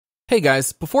Hey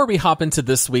guys, before we hop into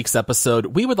this week's episode,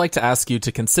 we would like to ask you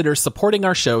to consider supporting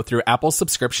our show through Apple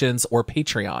subscriptions or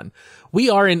Patreon. We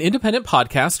are an independent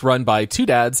podcast run by two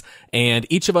dads, and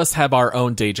each of us have our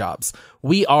own day jobs.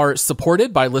 We are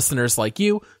supported by listeners like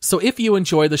you, so if you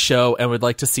enjoy the show and would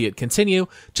like to see it continue,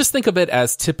 just think of it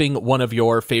as tipping one of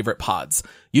your favorite pods.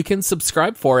 You can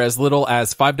subscribe for as little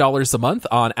as $5 a month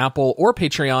on Apple or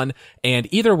Patreon, and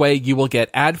either way, you will get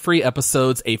ad-free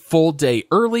episodes a full day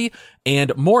early,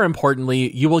 and more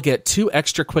importantly, you will get 2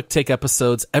 extra quick take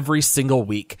episodes every single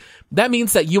week. That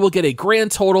means that you will get a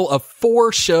grand total of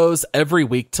 4 shows every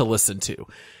week to listen to.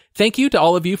 Thank you to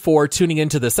all of you for tuning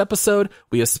into this episode.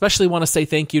 We especially want to say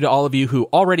thank you to all of you who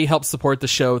already help support the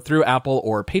show through Apple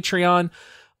or Patreon.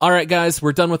 All right, guys,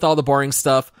 we're done with all the boring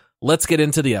stuff. Let's get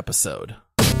into the episode.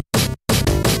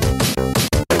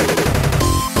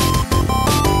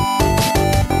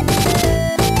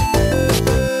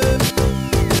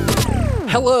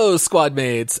 Hello, squad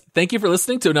mates. Thank you for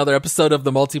listening to another episode of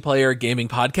the Multiplayer Gaming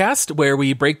Podcast, where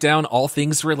we break down all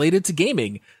things related to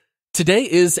gaming. Today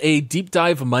is a Deep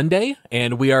Dive Monday,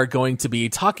 and we are going to be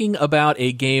talking about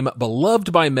a game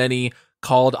beloved by many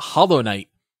called Hollow Knight.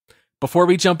 Before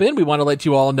we jump in, we want to let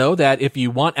you all know that if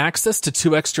you want access to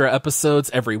 2 extra episodes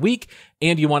every week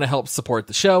and you want to help support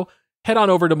the show, head on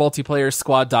over to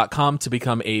multiplayersquad.com to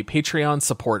become a Patreon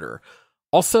supporter.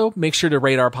 Also, make sure to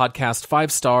rate our podcast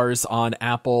 5 stars on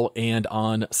Apple and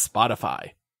on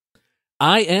Spotify.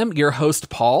 I am your host,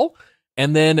 Paul,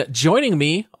 and then joining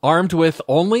me, armed with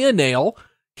only a nail,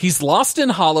 he's lost in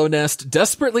Hallownest,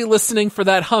 desperately listening for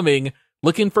that humming,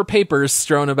 looking for papers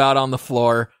strewn about on the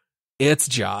floor. It's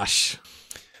Josh.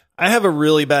 I have a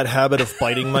really bad habit of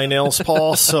biting my nails,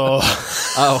 Paul, so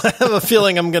I have a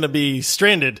feeling I'm going to be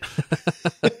stranded.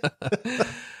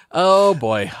 Oh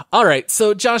boy. All right.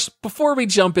 So Josh, before we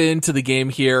jump into the game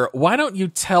here, why don't you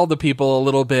tell the people a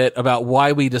little bit about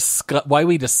why we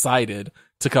decided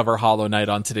to cover Hollow Knight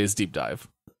on today's deep dive?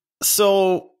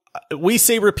 So we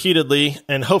say repeatedly,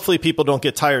 and hopefully people don't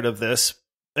get tired of this,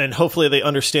 and hopefully they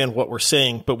understand what we're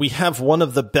saying, but we have one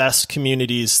of the best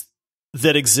communities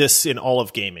that exists in all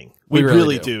of gaming. We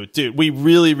really do. Dude, we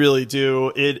really, really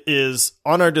do. It is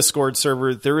on our Discord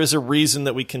server. There is a reason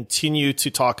that we continue to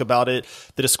talk about it.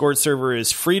 The Discord server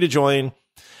is free to join.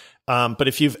 But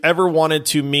if you've ever wanted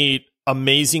to meet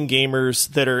amazing gamers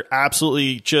that are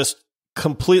absolutely just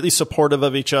completely supportive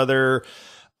of each other,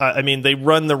 I mean, they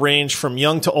run the range from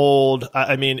young to old.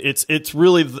 I mean, it's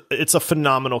a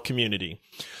phenomenal community.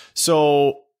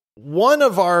 So one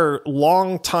of our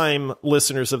longtime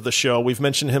listeners of the show, we've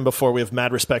mentioned him before, we have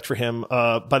mad respect for him,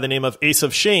 by the name of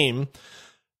AceofShame.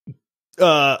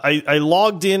 I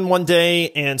logged in one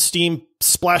day and Steam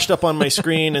splashed up on my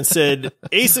screen and said,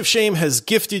 AceofShame has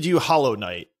gifted you Hollow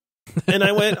Knight. And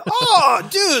I went, oh,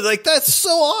 dude, like, that's so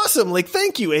awesome. Like,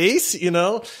 thank you, Ace, you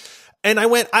know? And I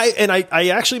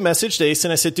actually messaged Ace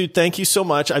and I said, dude, thank you so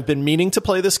much. I've been meaning to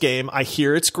play this game. I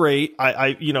hear it's great.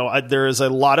 There is a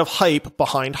lot of hype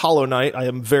behind Hollow Knight. I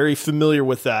am very familiar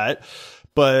with that,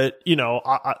 but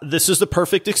this is the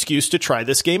perfect excuse to try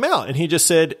this game out. And he just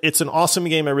said, it's an awesome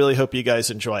game. I really hope you guys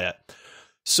enjoy it.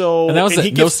 So, and that was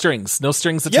it. No strings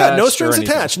attached. Yeah, no strings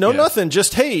attached. No, nothing.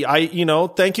 Just, hey,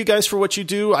 thank you guys for what you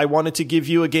do. I wanted to give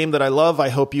you a game that I love. I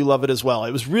hope you love it as well.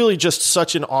 It was really just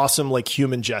such an awesome, like,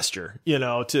 human gesture,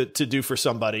 to do for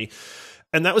somebody.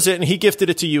 And that was it. And he gifted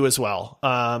it to you as well.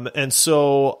 And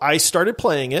so I started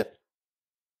playing it.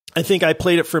 I think I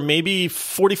played it for maybe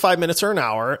 45 minutes or an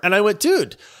hour. And I went,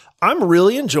 dude, I'm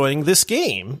really enjoying this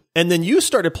game. And then you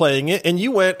started playing it and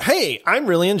you went, hey, I'm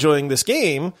really enjoying this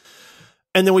game.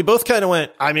 And then we both kind of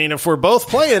went, I mean, if we're both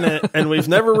playing it and we've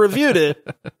never reviewed it,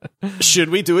 should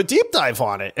we do a deep dive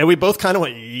on it? And we both kind of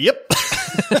went, yep.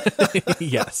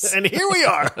 Yes. And here we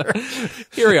are.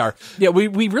 Here we are. Yeah,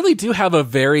 we really do have a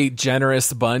very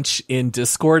generous bunch in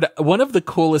Discord. One of the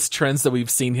coolest trends that we've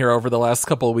seen here over the last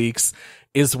couple of weeks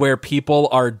is where people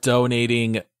are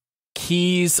donating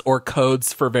keys or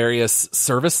codes for various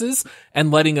services and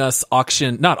letting us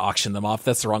not auction them off,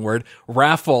 that's the wrong word,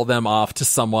 raffle them off to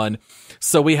someone.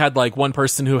 So we had like one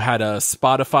person who had a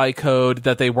Spotify code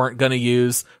that they weren't going to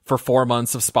use for 4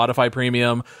 months of Spotify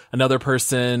Premium. Another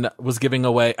person was giving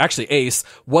away, actually Ace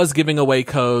was giving away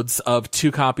codes of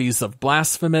 2 copies of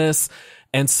Blasphemous.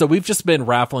 And so we've just been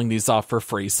raffling these off for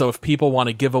free. So if people want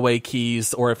to give away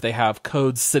keys or if they have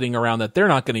codes sitting around that they're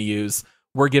not going to use,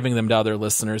 we're giving them to other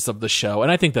listeners of the show.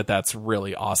 And I think that that's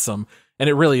really awesome. and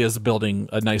it really is building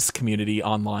a nice community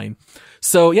online.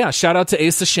 So yeah, shout out to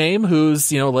AceofShame,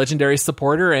 who's, legendary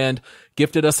supporter and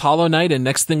gifted us Hollow Knight. And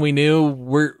next thing we knew,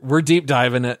 we're deep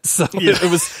diving it. So yeah.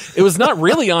 it was not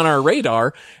really on our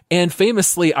radar. And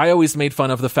famously, I always made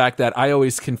fun of the fact that I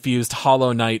always confused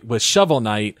Hollow Knight with Shovel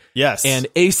Knight. Yes. And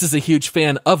Ace is a huge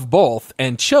fan of both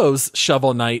and chose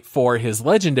Shovel Knight for his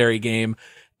legendary game.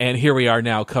 And here we are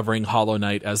now covering Hollow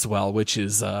Knight as well, which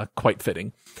is quite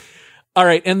fitting. All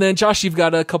right. And then Josh, you've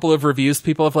got a couple of reviews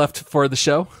people have left for the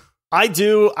show. I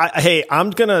do. Hey,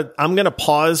 I'm gonna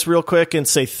pause real quick and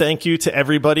say thank you to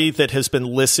everybody that has been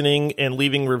listening and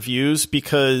leaving reviews,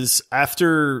 because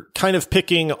after kind of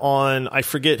picking on, I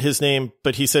forget his name,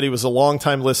 but he said he was a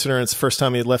longtime listener and it's the first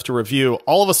time he had left a review.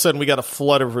 All of a sudden we got a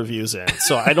flood of reviews in.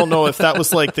 So I don't know if that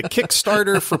was like the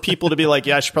Kickstarter for people to be like,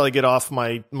 yeah, I should probably get off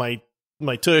my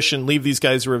tush and leave these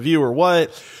guys a review or what,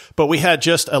 but we had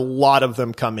just a lot of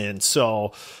them come in.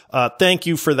 So, thank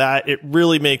you for that. It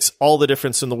really makes all the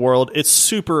difference in the world. It's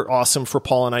super awesome for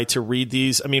Paul and I to read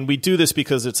these. I mean, we do this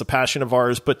because it's a passion of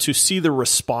ours, but to see the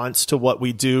response to what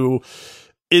we do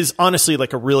is honestly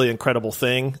like a really incredible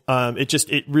thing.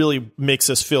 It really makes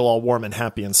us feel all warm and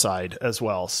happy inside as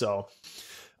well. So,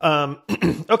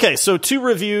 okay, so 2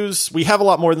 reviews. We have a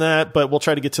lot more than that, but we'll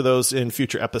try to get to those in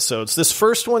future episodes. This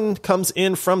first one comes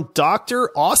in from Dr.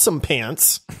 Awesome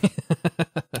Pants.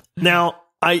 Now,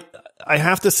 I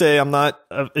have to say I'm not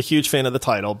a huge fan of the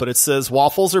title, but it says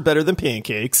waffles are better than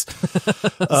pancakes.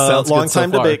 Long time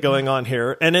debate going on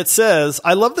here. And it says,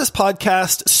 I love this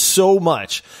podcast so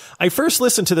much. I first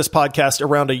listened to this podcast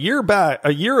around a year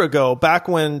ago, back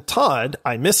when Todd,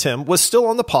 I miss him, was still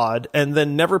on the pod, and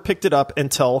then never picked it up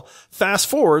until fast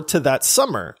forward to that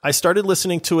summer. I started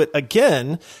listening to it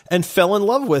again and fell in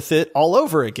love with it all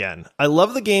over again. I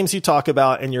love the games you talk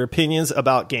about and your opinions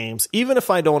about games, even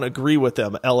if I don't agree with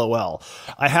them, LOL.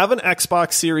 I have an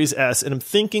Xbox Series S and I'm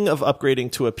thinking of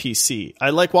upgrading to a PC.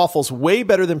 I like waffles way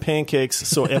better than pancakes,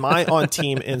 so am I on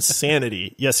Team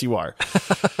Insanity? Yes, you are.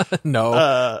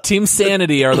 No. Team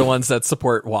Sanity are the ones that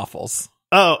support waffles.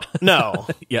 Oh, no.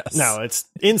 Yes. No, it's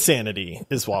Insanity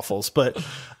is waffles. But,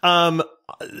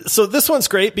 so this one's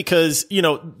great because,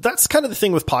 that's kind of the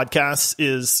thing with podcasts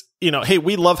is, hey,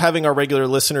 we love having our regular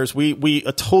listeners. We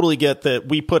totally get that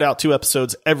we put out 2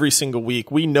 episodes every single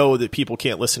week. We know that people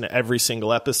can't listen to every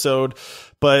single episode,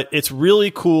 but it's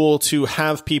really cool to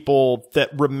have people that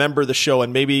remember the show,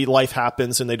 and maybe life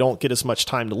happens and they don't get as much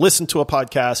time to listen to a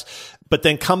podcast, but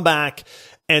then come back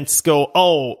and go,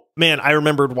 oh man, I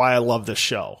remembered why I love this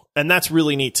show. And that's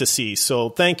really neat to see. So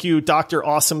thank you, Dr.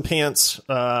 Awesome Pants,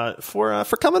 for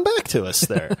coming back to us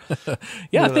there.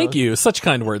 Yeah, thank you. Such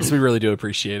kind words. We really do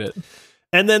appreciate it.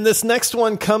 And then this next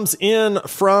one comes in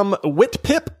from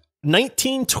Whitpip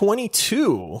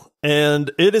 1922,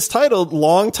 and it is titled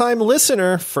Longtime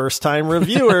Listener, First Time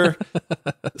Reviewer.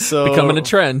 So becoming a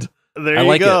trend. There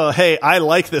you go. Hey, I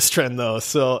like this trend though.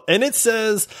 So, and it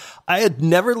says, I had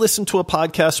never listened to a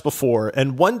podcast before,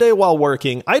 and one day while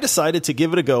working, I decided to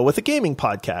give it a go with a gaming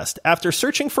podcast. After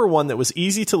searching for one that was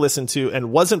easy to listen to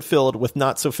and wasn't filled with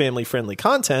not so family friendly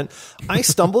content, I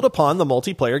stumbled upon the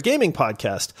Multiplayer Gaming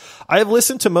Podcast. I have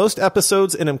listened to most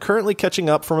episodes and am currently catching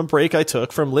up from a break I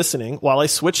took from listening while I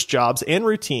switched jobs and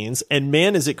routines, and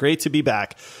man, is it great to be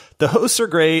back. The hosts are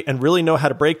great and really know how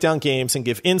to break down games and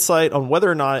give insight on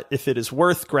whether or not if it is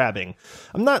worth grabbing.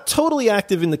 I'm not totally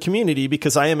active in the community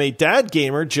because I am a dad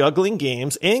gamer juggling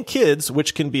games and kids,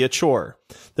 which can be a chore.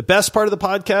 The best part of the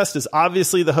podcast is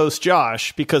obviously the host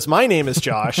Josh, because my name is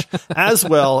Josh as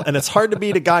well, and it's hard to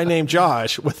beat a guy named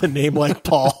Josh with a name like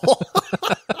Paul.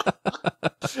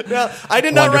 Now, I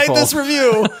did not write this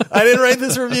review.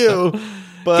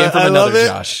 But I love it.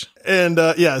 Josh. And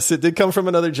yes, it did come from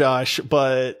another Josh,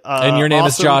 but and your name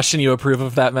is Josh, and you approve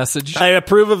of that message? I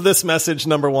approve of this message,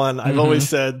 number one. I've always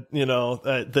said,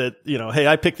 that hey,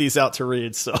 I pick these out to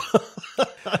read. So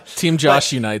Team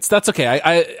Josh unites. That's okay.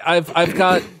 I've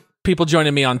got people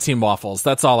joining me on Team Waffles.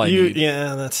 That's all I need.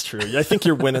 Yeah, that's true. I think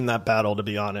you're winning that battle, to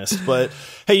be honest. But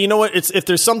hey, you know what? If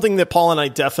there's something that Paul and I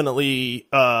definitely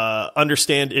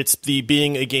understand, it's the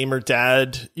being a gamer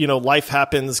dad. Life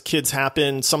happens, kids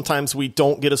happen. Sometimes we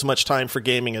don't get as much time for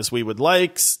gaming as we would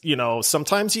like.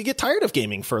 Sometimes you get tired of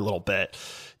gaming for a little bit.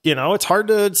 It's hard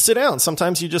to sit down.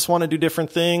 Sometimes you just want to do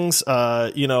different things.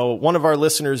 One of our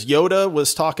listeners, Yoda,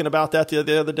 was talking about that the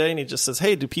other day, and he just says,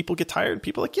 hey, do people get tired? And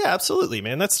people are like, yeah, absolutely,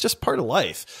 man. That's just part of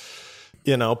life.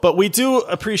 But we do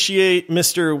appreciate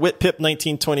Mr. Whitpip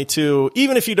 1922.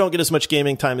 Even if you don't get as much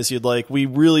gaming time as you'd like, we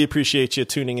really appreciate you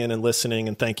tuning in and listening,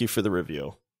 and thank you for the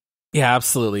review. Yeah,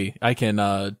 absolutely. I can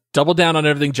double down on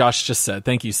everything Josh just said.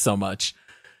 Thank you so much.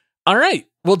 All right.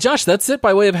 Well, Josh, that's it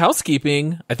by way of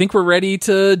housekeeping. I think we're ready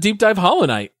to deep dive Hollow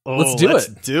Knight. Let's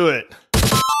do it.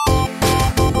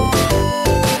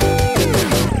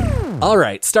 All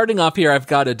right, starting off here, I've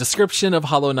got a description of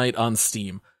Hollow Knight on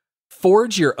Steam.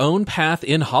 Forge your own path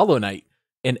in Hollow Knight,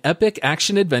 an epic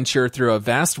action-adventure through a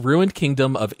vast ruined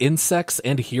kingdom of insects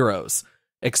and heroes.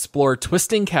 Explore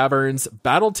twisting caverns,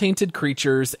 battle-tainted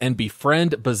creatures, and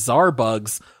befriend bizarre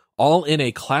bugs, all in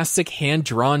a classic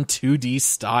hand-drawn 2D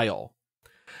style.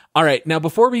 All right, now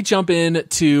before we jump in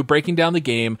to breaking down the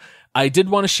game, I did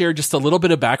want to share just a little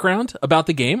bit of background about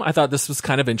the game. I thought this was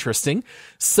kind of interesting.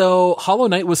 So Hollow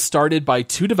Knight was started by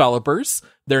two developers.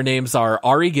 Their names are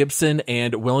Ari Gibson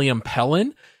and William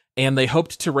Pellin, and they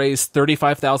hoped to raise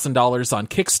 $35,000 on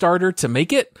Kickstarter to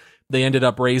make it. They ended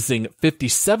up raising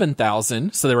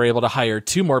 $57,000, so they were able to hire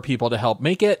two more people to help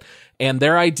make it. And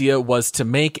their idea was to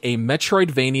make a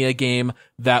Metroidvania game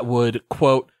that would,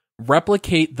 quote,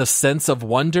 replicate the sense of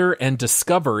wonder and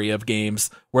discovery of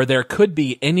games where there could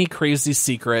be any crazy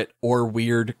secret or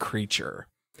weird creature.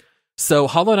 So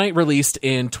Hollow Knight released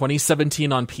in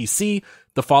 2017 on PC.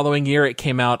 The following year, it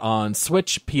came out on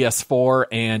Switch, PS4,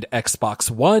 and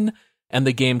Xbox One, and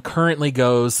the game currently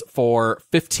goes for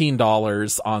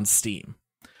 $15 on Steam.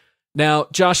 Now,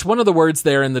 Josh, one of the words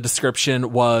there in the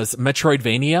description was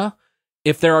Metroidvania.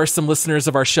 If there are some listeners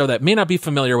of our show that may not be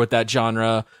familiar with that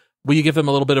genre, will you give them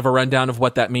a little bit of a rundown of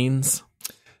what that means?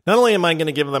 Not only am I going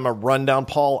to give them a rundown,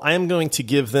 Paul, I am going to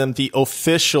give them the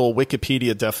official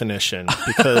Wikipedia definition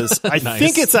because I Nice.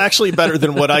 think it's actually better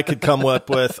than what I could come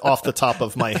up with off the top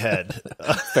of my head.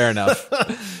 Fair enough.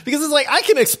 Because it's like, I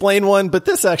can explain one, but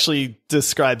this actually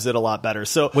describes it a lot better.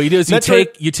 So What you do is you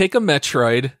take a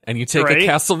Metroid and you take Right? a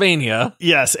Castlevania.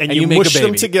 Yes, and you you make a mush them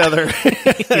baby. together.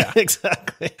 Yeah.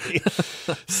 Exactly.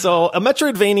 So a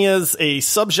Metroidvania is a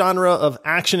subgenre of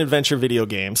action-adventure video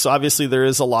game. So obviously there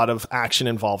is a lot of action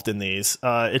involved in these.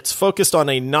 It's focused on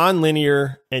a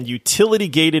non-linear and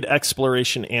utility-gated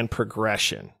exploration and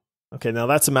progression. Okay, now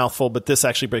that's a mouthful, but this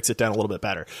actually breaks it down a little bit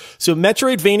better. So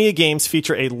Metroidvania games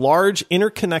feature a large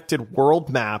interconnected world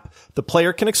map the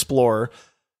player can explore,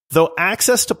 though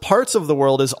access to parts of the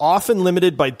world is often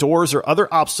limited by doors or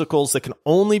other obstacles that can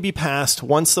only be passed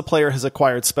once the player has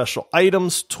acquired special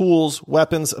items, tools,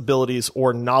 weapons, abilities,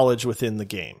 or knowledge within the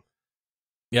game.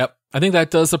 Yep. I think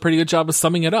that does a pretty good job of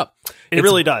summing it up. It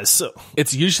really does. So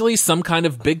It's usually some kind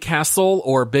of big castle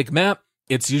or big map.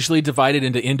 It's usually divided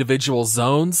into individual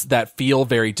zones that feel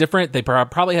very different. They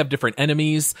probably have different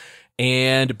enemies.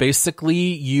 And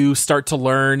basically, you start to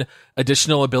learn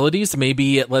additional abilities.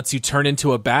 Maybe it lets you turn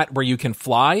into a bat where you can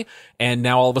fly. And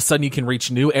now all of a sudden you can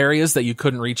reach new areas that you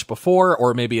couldn't reach before.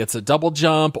 Or maybe it's a double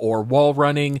jump or wall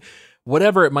running.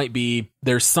 Whatever it might be,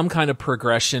 there's some kind of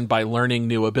progression by learning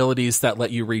new abilities that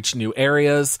let you reach new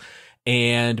areas.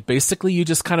 And basically, you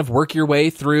just kind of work your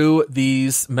way through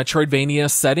these Metroidvania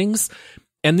settings.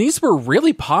 And these were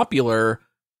really popular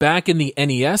back in the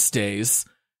NES days,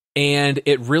 and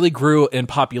it really grew in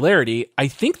popularity. I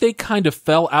think they kind of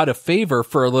fell out of favor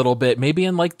for a little bit, maybe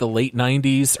in like the late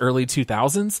 90s, early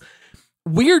 2000s.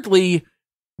 Weirdly,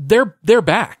 they're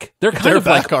back. They're kind back, of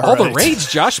like all all right. the rage,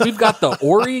 Josh. We've got the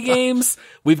Ori games.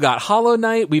 We've got Hollow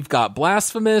Knight. We've got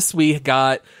Blasphemous. We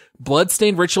got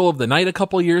Bloodstained Ritual of the Night a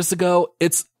couple years ago.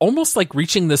 It's almost like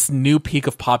reaching this new peak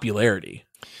of popularity.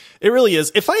 it really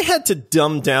is. If I had to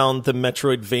dumb down the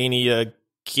Metroidvania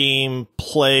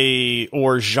gameplay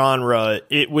or genre,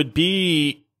 it would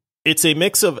be, it's a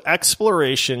mix of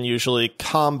exploration, usually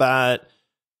combat,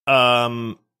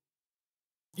 boss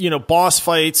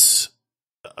fights,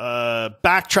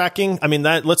 backtracking. I mean,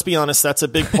 that, let's be honest, that's a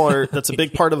big part. That's a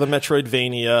big part of a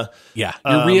Metroidvania. Yeah.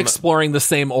 You're re-exploring the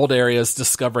same old areas,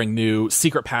 discovering new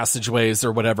secret passageways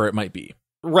or whatever it might be.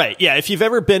 Right. Yeah. If you've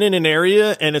ever been in an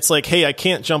area and it's like, hey, I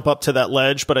can't jump up to that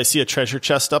ledge, but I see a treasure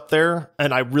chest up there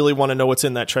and I really want to know what's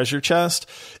in that treasure chest.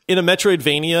 In a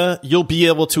Metroidvania, you'll be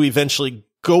able to eventually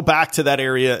go back to that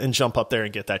area and jump up there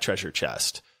and get that treasure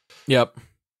chest. Yep.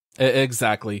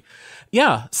 Exactly.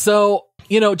 Yeah. So,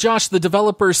 Josh, the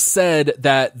developers said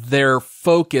that their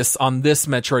focus on this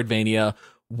Metroidvania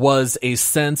was a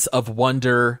sense of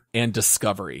wonder and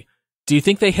discovery. Do you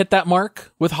think they hit that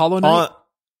mark with Hollow Knight?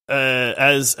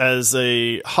 As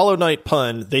a Hollow Knight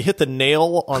pun, they hit the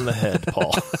nail on the head,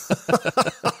 Paul.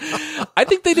 I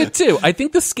think they did too. I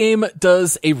think this game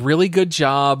does a really good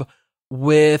job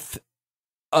with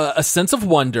a sense of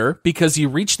wonder because you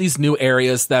reach these new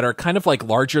areas that are kind of like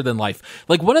larger than life.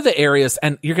 Like one of the areas,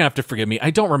 and you're gonna have to forgive me,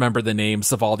 I don't remember the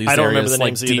names of all these I don't areas, remember the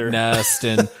like names Deep either. Nest,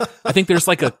 and I think there's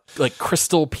like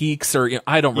Crystal Peaks, or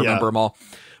I don't remember them all.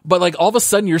 But like all of a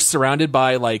sudden you're surrounded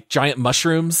by like giant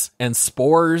mushrooms and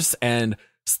spores and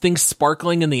things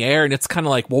sparkling in the air, and it's kind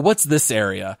of like, well, what's this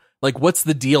area? Like, what's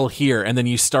the deal here? And then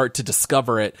you start to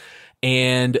discover it.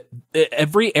 And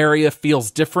every area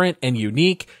feels different and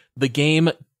unique. The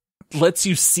game lets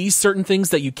you see certain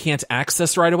things that you can't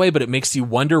access right away, but it makes you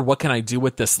wonder, what can I do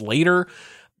with this later?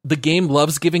 The game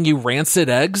loves giving you rancid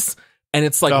eggs. And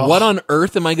it's like, what on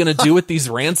earth am I going to do with these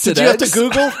rancid eggs? Did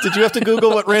you have to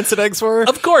Google what rancid eggs were?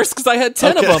 Of course, because I had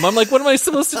 10 of them. I'm like, what am I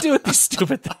supposed to do with these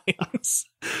stupid things?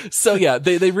 So yeah,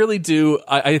 they really do,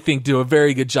 I think, do a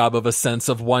very good job of a sense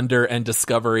of wonder and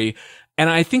discovery. And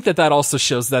I think that also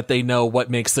shows that they know what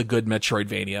makes a good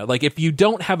Metroidvania. Like, if you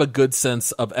don't have a good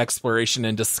sense of exploration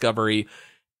and discovery,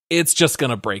 it's just going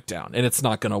to break down and it's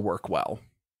not going to work well.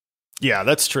 Yeah,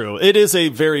 that's true. It is a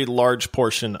very large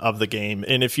portion of the game.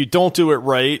 And if you don't do it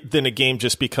right, then a game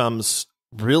just becomes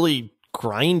really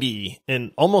grindy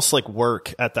and almost like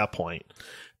work at that point.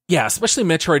 Yeah, especially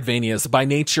Metroidvanias. By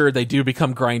nature, they do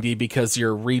become grindy because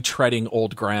you're retreading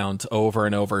old ground over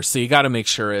and over. So you got to make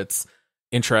sure it's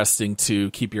interesting to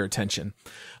keep your attention.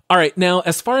 All right, now,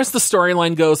 as far as the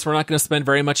storyline goes, we're not going to spend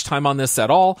very much time on this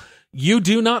at all. You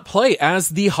do not play as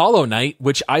the Hollow Knight,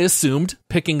 which I assumed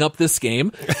picking up this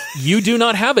game. You do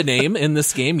not have a name in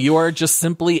this game. You are just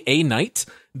simply a knight.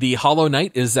 The Hollow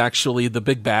Knight is actually the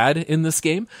big bad in this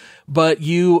game. But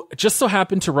you just so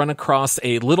happen to run across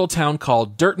a little town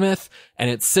called Dirtmouth, and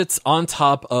it sits on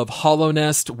top of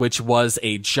Hallownest, which was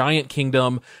a giant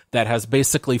kingdom that has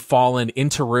basically fallen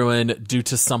into ruin due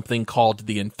to something called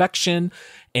the Infection.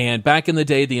 And back in the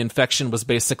day, the Infection was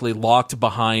basically locked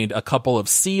behind a couple of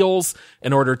seals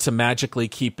in order to magically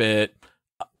keep it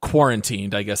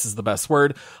quarantined, I guess is the best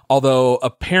word. Although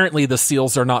apparently the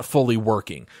seals are not fully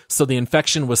working. So the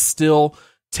Infection was still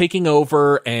taking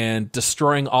over and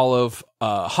destroying all of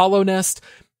Hallownest.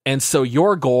 And so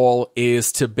your goal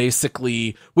is to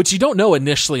basically, which you don't know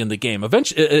initially in the game.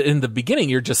 Eventually, in the beginning,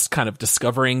 you're just kind of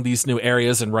discovering these new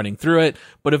areas and running through it.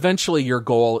 But eventually your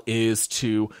goal is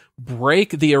to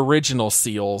break the original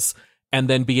seals and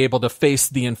then be able to face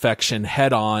the Infection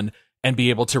head on and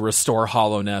be able to restore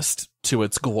Hallownest to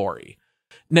its glory.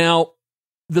 Now,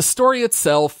 the story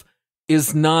itself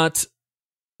is not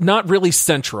really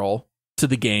central to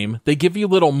the game. They give you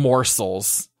little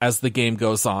morsels as the game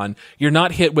goes on. You're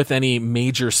not hit with any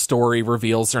major story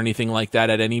reveals or anything like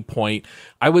that at any point.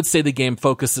 I would say the game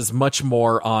focuses much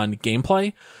more on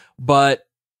gameplay, but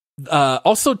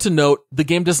also to note, the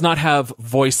game does not have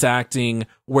voice acting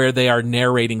where they are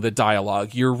narrating the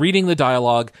dialogue. You're reading the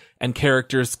dialogue and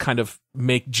characters kind of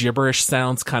make gibberish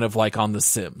sounds, kind of like on The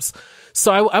Sims.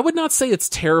 So I would not say it's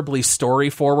terribly story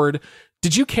forward.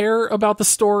 Did you care about the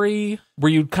story? Were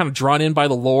you kind of drawn in by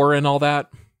the lore and all that?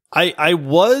 I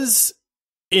was,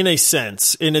 in a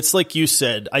sense, and it's like you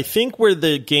said, I think where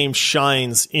the game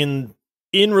shines in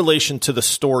relation to the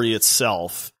story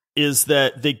itself is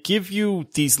that they give you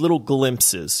these little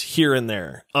glimpses here and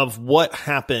there of what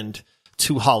happened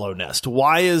to Hallownest.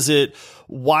 Why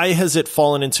has it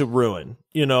fallen into ruin?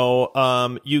 You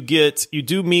know, you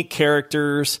do meet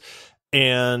characters,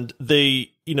 and the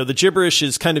gibberish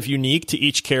is kind of unique to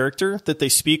each character that they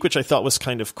speak, which I thought was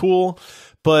kind of cool.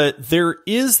 But there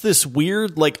is this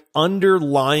weird, like,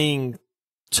 underlying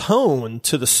tone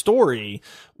to the story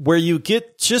where you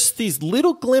get just these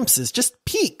little glimpses, just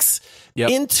peeks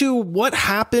into what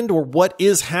happened or what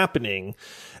is happening.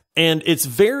 And it's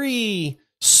very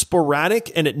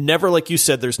sporadic, and it never, like you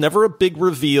said, there's never a big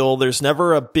reveal. There's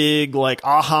never a big, like,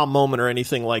 aha moment or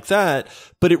anything like that.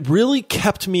 But it really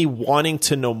kept me wanting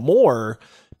to know more,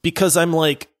 because I'm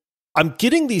like, I'm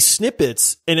getting these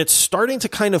snippets and it's starting to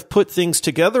kind of put things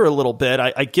together a little bit.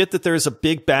 I get that there's a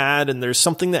big bad and there's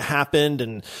something that happened,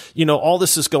 and, you know, all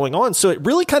this is going on. So it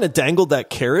really kind of dangled that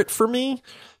carrot for me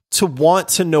to want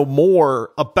to know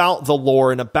more about the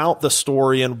lore and about the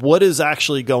story and what is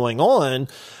actually going on.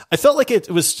 I felt like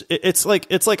it's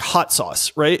like hot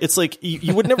sauce, right? It's like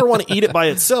you would never want to eat it by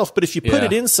itself, but if you put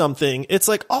it in something, it's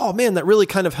like, oh man, that really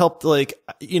kind of helped, like,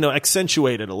 you know,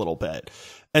 accentuate it a little bit.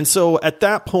 And so at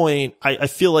that point, I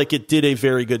feel like it did a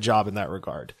very good job in that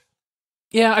regard.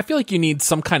 Yeah, I feel like you need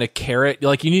some kind of carrot.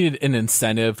 Like, you need an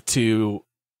incentive to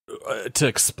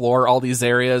explore all these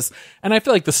areas. And I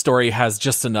feel like the story has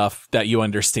just enough that you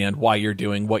understand why you're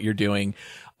doing what you're doing.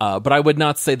 But I would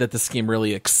not say that this game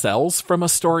really excels from a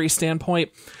story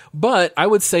standpoint. But I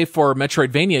would say for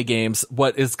Metroidvania games,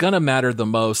 what is going to matter the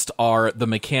most are the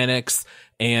mechanics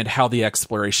and how the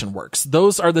exploration works.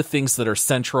 Those are the things that are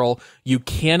central. You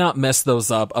cannot mess those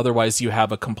up. Otherwise, you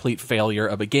have a complete failure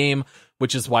of a game,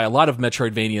 which is why a lot of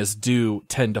Metroidvanias do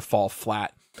tend to fall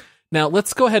flat. Now,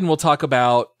 let's go ahead and we'll talk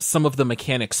about some of the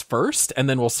mechanics first, and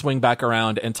then we'll swing back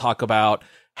around and talk about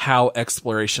how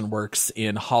exploration works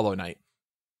in Hollow Knight.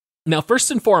 Now,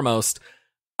 first and foremost,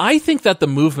 I think that the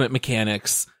movement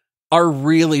mechanics are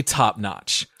really top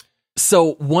notch.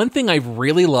 So one thing I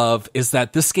really love is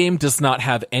that this game does not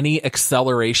have any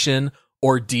acceleration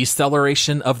or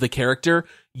deceleration of the character.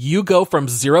 You go from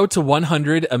 0 to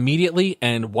 100 immediately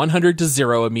and 100 to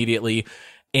 0 immediately.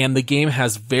 And the game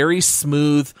has very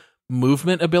smooth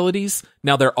movement abilities.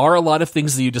 Now, there are a lot of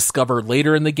things that you discover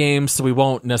later in the game, so we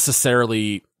won't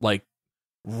necessarily like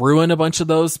ruin a bunch of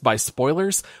those by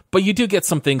spoilers, but you do get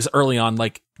some things early on,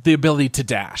 like the ability to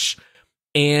dash.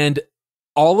 And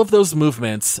all of those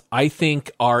movements, I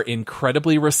think, are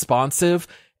incredibly responsive,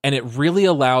 and it really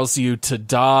allows you to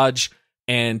dodge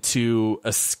and to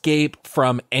escape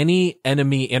from any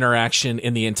enemy interaction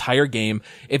in the entire game.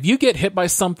 If you get hit by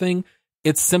something,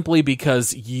 it's simply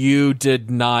because you did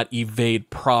not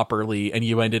evade properly and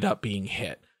you ended up being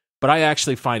hit. But I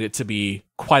actually find it to be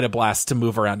quite a blast to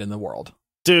move around in the world.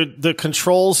 Dude, the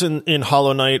controls in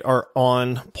Hollow Knight are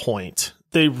on point.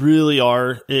 They really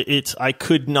are. I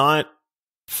could not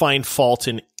find fault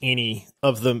in any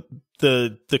of the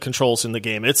controls in the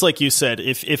game. It's like you said,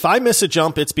 if I miss a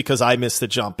jump, it's because I missed the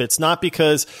jump. It's not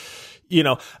because,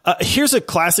 here's a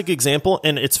classic example,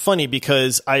 and it's funny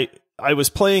because I was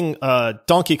playing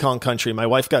Donkey Kong Country. My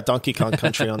wife got Donkey Kong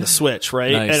Country on the Switch,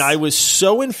 right? Nice. And I was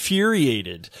so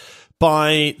infuriated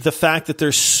by the fact that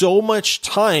there's so much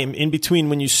time in between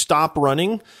when you stop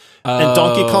running. And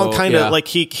Donkey Kong kind of like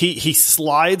he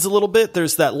slides a little bit.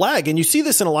 There's that lag. And you see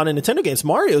this in a lot of Nintendo games.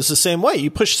 Mario's the same way. You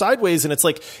push sideways and it's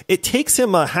like it takes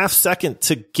him a half second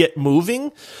to get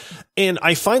moving. And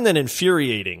I find that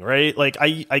infuriating, right? Like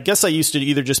I guess I used to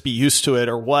either just be used to it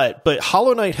or what, but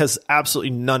Hollow Knight has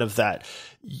absolutely none of that.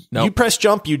 Nope. You press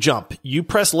jump, you jump. You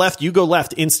press left, you go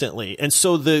left instantly. And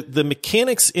so the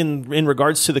mechanics in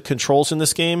regards to the controls in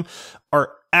this game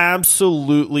are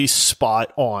absolutely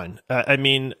spot on. I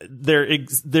mean, they're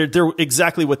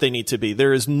exactly what they need to be.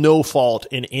 There is no fault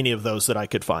in any of those that I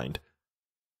could find.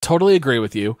 Totally agree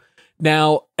with you.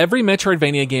 Now, every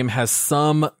Metroidvania game has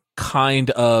some kind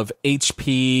of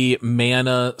HP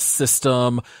mana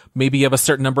system. Maybe you have a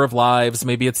certain number of lives.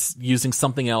 Maybe it's using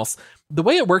something else. The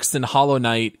way it works in Hollow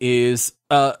Knight is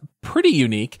pretty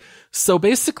unique. So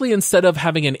basically, instead of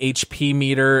having an HP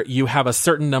meter, you have a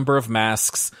certain number of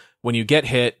masks. When you get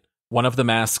hit, one of the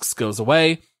masks goes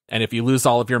away, and if you lose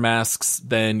all of your masks,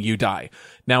 then you die.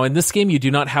 Now, in this game, you do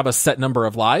not have a set number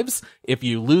of lives. If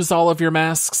you lose all of your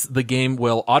masks, the game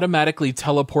will automatically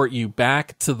teleport you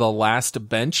back to the last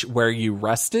bench where you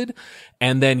rested,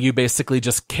 and then you basically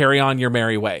just carry on your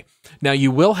merry way. Now, you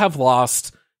will have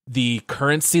lost the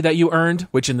currency that you earned,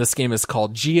 which in this game is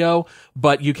called Geo,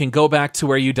 but you can go back to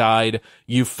where you died,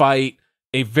 you fight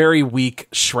a very weak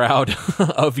shroud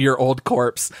of your old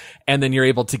corpse, and then you're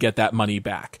able to get that money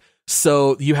back.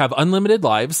 So you have unlimited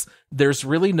lives. There's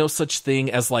really no such thing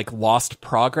as like lost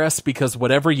progress, because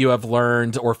whatever you have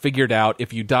learned or figured out,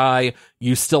 if you die,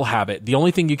 you still have it. The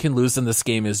only thing you can lose in this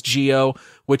game is Geo,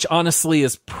 which honestly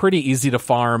is pretty easy to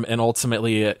farm, and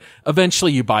ultimately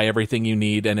eventually you buy everything you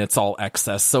need and it's all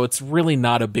excess. So it's really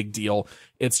not a big deal.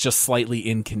 It's just slightly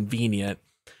inconvenient.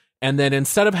 And then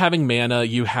instead of having mana,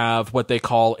 you have what they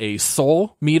call a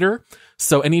soul meter.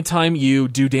 So anytime you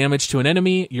do damage to an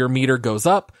enemy, your meter goes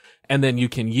up, and then you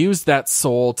can use that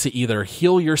soul to either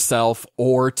heal yourself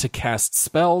or to cast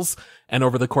spells. And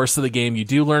over the course of the game, you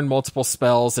do learn multiple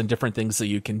spells and different things that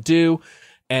you can do.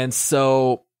 And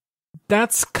so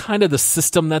that's kind of the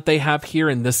system that they have here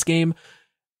in this game.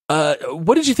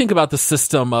 What did you think about the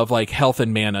system of like health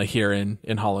and mana here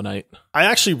in Hollow Knight? I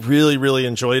actually really, really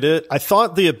enjoyed it. I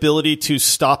thought the ability to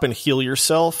stop and heal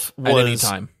yourself was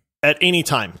at any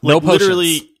time. No like potions.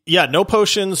 Literally, yeah, no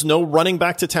potions, no running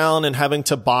back to town and having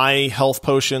to buy health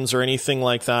potions or anything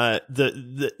like that.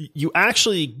 You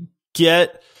actually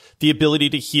get the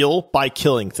ability to heal by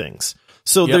killing things.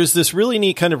 So there's this really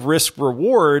neat kind of risk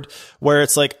reward where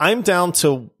it's like, I'm down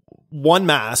to one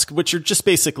mask, which are just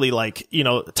basically like,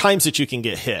 times that you can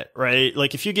get hit, right?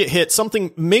 Like if you get hit,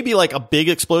 something, maybe like a big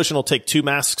explosion will take 2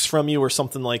 masks from you or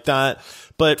something like that.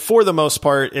 But for the most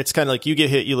part, it's kind of like you get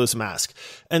hit, you lose a mask.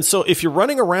 And so if you're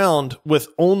running around with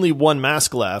only 1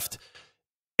 mask left,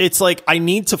 it's like, I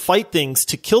need to fight things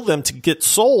to kill them to get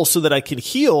soul so that I can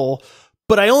heal.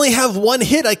 But I only have 1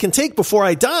 hit I can take before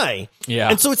I die. Yeah.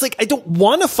 And so it's like, I don't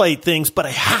want to fight things, but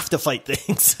I have to fight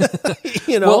things.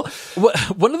 Well,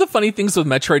 one of the funny things with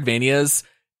Metroidvanias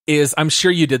is, I'm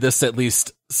sure you did this at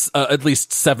least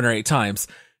 7 or 8 times.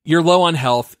 You're low on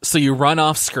health, so you run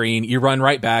off screen, you run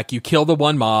right back, you kill the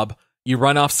one mob, you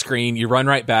run off screen, you run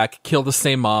right back, kill the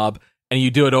same mob, and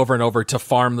you do it over and over to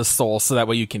farm the soul so that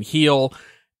way you can heal.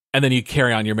 and then you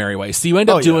carry on your merry way. So you end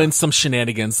up doing some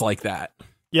shenanigans like that.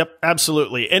 Yep,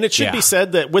 absolutely. And it should be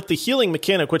said that with the healing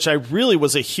mechanic, which I really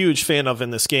was a huge fan of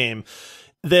in this game,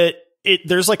 that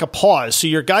there's like a pause. So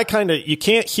your guy you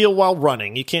can't heal while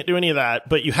running. You can't do any of that,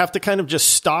 but you have to kind of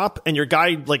just stop, and your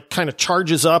guy like kind of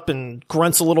charges up and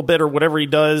grunts a little bit or whatever he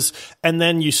does, and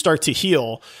then you start to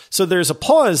heal. So there's a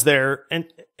pause there, and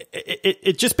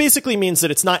it just basically means that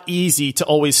it's not easy to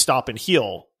always stop and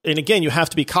heal. And again, you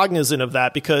have to be cognizant of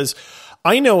that, because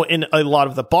I know in a lot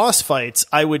of the boss fights,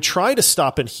 I would try to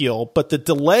stop and heal, but the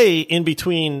delay in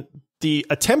between the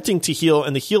attempting to heal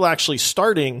and the heal actually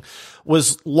starting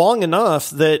was long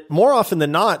enough that more often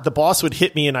than not, the boss would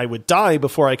hit me and I would die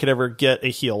before I could ever get a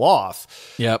heal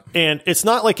off. Yep. And it's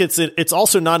not like it's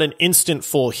also not an instant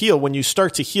full heal. When you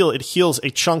start to heal, it heals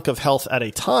a chunk of health at a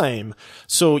time.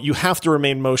 So you have to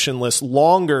remain motionless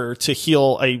longer to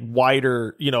heal a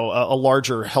wider, a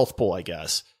larger health pool, I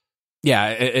guess. Yeah,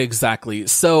 exactly.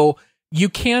 So you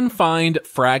can find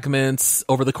fragments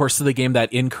over the course of the game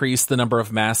that increase the number of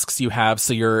masks you have,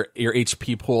 so your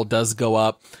HP pool does go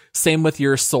up. Same with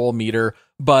your soul meter.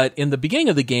 But in the beginning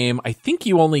of the game, I think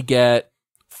you only get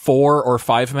 4 or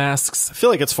 5 masks. I feel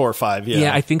like it's 4 or 5, yeah.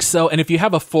 Yeah, I think so. And if you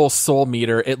have a full soul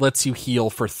meter, it lets you heal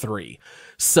for 3.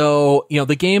 So,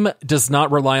 the game does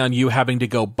not rely on you having to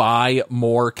go buy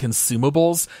more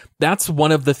consumables. That's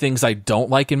one of the things I don't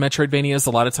like in Metroidvanias.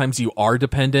 A lot of times you are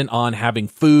dependent on having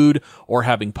food or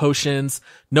having potions.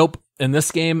 Nope. In this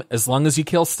game, as long as you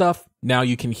kill stuff, now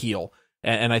you can heal.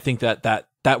 And I think that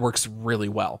works really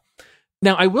well.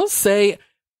 Now, I will say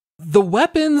the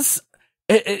weapons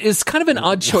is kind of an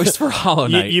odd choice for Hollow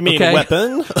Knight. You mean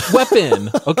weapon?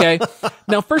 Weapon. Okay.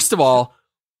 Now, first of all,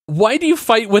 why do you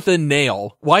fight with a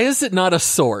nail? Why is it not a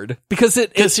sword? Because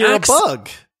you're a bug.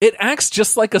 It acts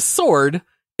just like a sword.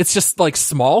 It's just like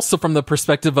small. So from the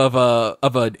perspective of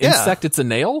an insect, it's a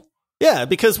nail. Yeah,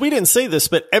 because we didn't say this,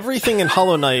 but everything in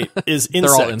Hollow Knight is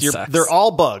insect. They're all insects. They're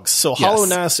all bugs. So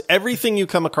Hallownest, everything you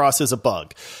come across is a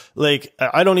bug. Like,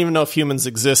 I don't even know if humans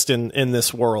exist in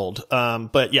this world.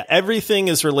 But yeah, everything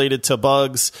is related to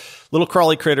bugs, little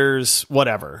crawly critters,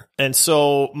 whatever. And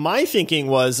so my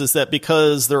thinking is that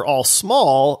because they're all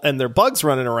small and they're bugs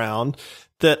running around,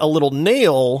 that a little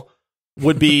nail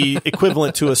would be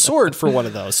equivalent to a sword for one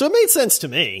of those. So it made sense to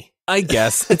me. I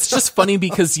guess. It's just funny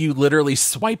because you literally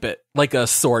swipe it like a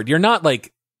sword. You're not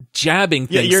like jabbing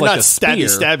things you're like not a spear.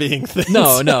 stabbing things.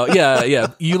 No. Yeah.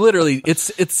 You literally,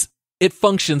 it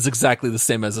functions exactly the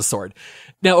same as a sword.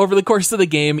 Now, over the course of the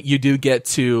game, you do get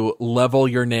to level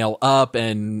your nail up,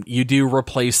 and you do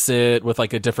replace it with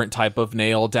like a different type of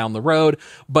nail down the road.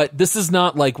 But this is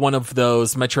not like one of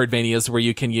those Metroidvanias where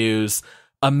you can use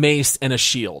a mace and a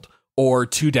shield, or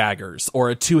 2 daggers, or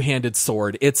a 2-handed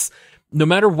sword. It's no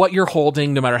matter what you're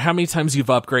holding, no matter how many times you've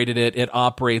upgraded it, it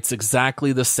operates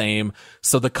exactly the same.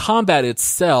 So the combat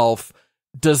itself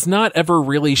does not ever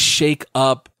really shake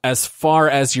up as far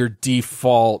as your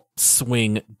default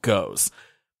swing goes.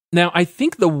 Now, I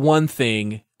think the one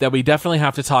thing that we definitely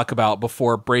have to talk about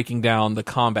before breaking down the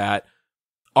combat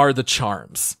are the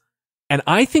charms. And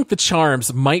I think the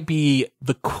charms might be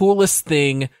the coolest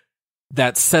thing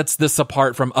that sets this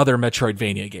apart from other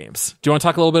Metroidvania games. Do you want to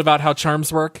talk a little bit about how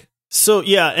charms work? So,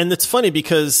 yeah, and it's funny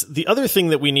because the other thing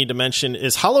that we need to mention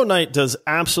is Hollow Knight does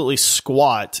absolutely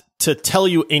squat to tell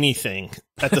you anything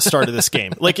at the start of this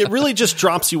game. Like, it really just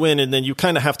drops you in, and then you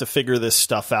kind of have to figure this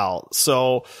stuff out.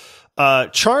 So,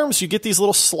 charms, you get these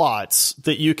little slots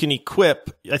that you can equip.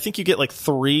 I think you get like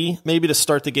 3 maybe to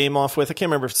start the game off with. I can't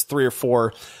remember if it's 3 or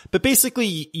 4. But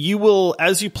basically, you will,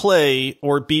 as you play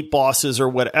or beat bosses or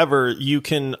whatever, you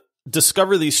can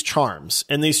discover these charms.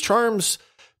 And these charms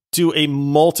do a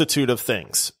multitude of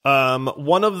things.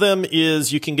 One of them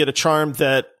is you can get a charm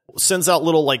that sends out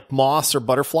little like moths or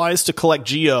butterflies to collect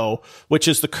geo, which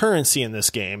is the currency in this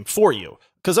game for you.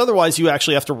 Because otherwise you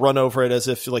actually have to run over it as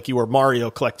if like you were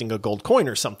Mario collecting a gold coin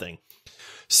or something.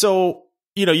 So,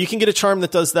 you can get a charm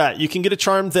that does that. You can get a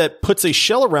charm that puts a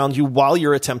shell around you while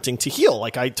you're attempting to heal.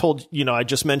 Like I told, I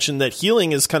just mentioned that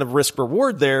healing is kind of risk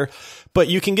reward there, but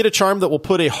you can get a charm that will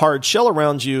put a hard shell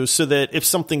around you so that if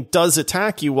something does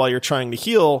attack you while you're trying to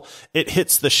heal, it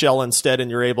hits the shell instead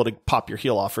and you're able to pop your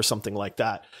heal off or something like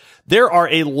that. There are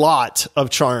a lot of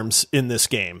charms in this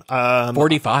game.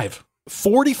 45.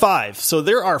 45. So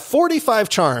there are 45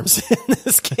 charms in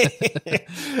this game.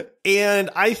 And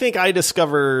I think I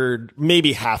discovered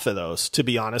maybe half of those, to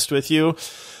be honest with you.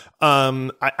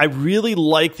 I really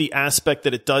like the aspect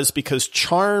that it does because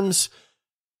charms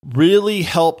really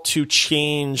help to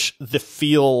change the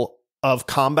feel of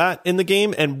combat in the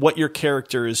game and what your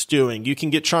character is doing. You can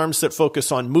get charms that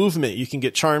focus on movement. You can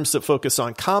get charms that focus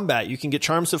on combat. You can get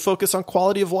charms that focus on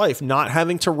quality of life, not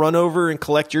having to run over and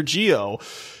collect your geo.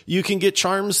 You can get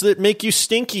charms that make you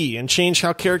stinky and change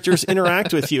how characters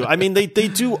interact with you. I mean, they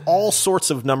do all sorts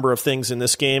of number of things in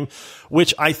this game,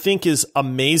 which I think is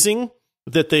amazing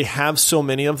that they have so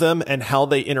many of them and how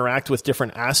they interact with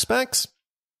different aspects.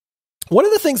 One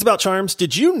of the things about charms,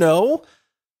 did you know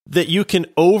that you can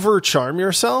over-charm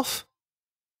yourself?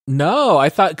 No, I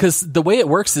thought, because the way it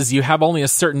works is you have only a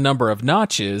certain number of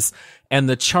notches, and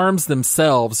the charms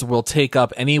themselves will take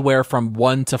up anywhere from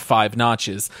 1 to 5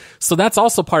 notches. So that's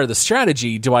also part of the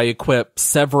strategy. Do I equip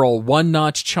several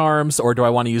 1-notch charms, or do I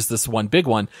want to use this one big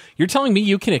one? You're telling me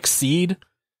you can exceed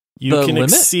You the can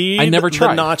limit? exceed I never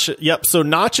tried. the notch. Yep. So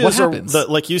notches What are, happens?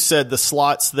 like you said, the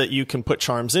slots that you can put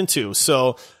charms into.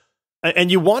 So,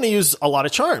 and you want to use a lot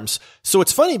of charms. So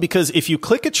it's funny because if you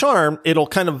click a charm, it'll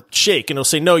kind of shake and it'll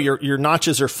say, no, your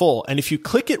notches are full. And if you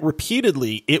click it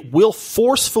repeatedly, it will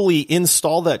forcefully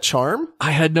install that charm. I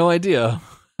had no idea.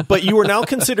 But you are now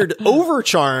considered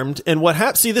over-charmed. And what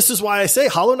happens, see, this is why I say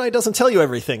Hollow Knight doesn't tell you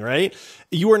everything, right?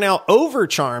 You are now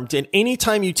over-charmed, and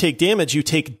anytime you take damage, you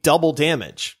take double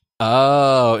damage.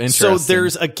 Oh, interesting. So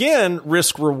there's, again,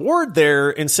 risk reward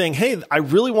there in saying, hey, I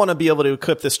really want to be able to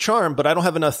equip this charm, but I don't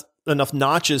have enough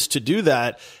notches to do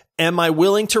that. Am I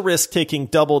willing to risk taking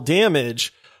double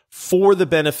damage for the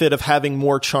benefit of having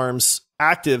more charms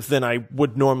active than I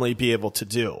would normally be able to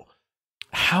do?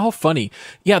 How funny.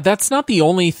 Yeah, that's not the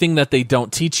only thing that they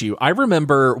don't teach you. I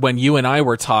remember when you and I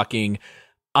were talking,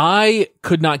 I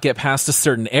could not get past a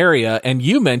certain area, and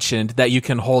you mentioned that you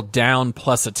can hold down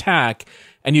plus attack,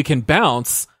 and you can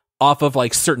bounce off of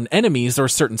like certain enemies or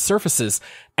certain surfaces.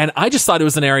 And I just thought it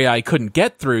was an area I couldn't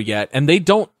get through yet. And they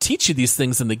don't teach you these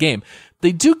things in the game.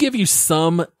 They do give you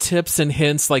some tips and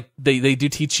hints. Like they do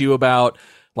teach you about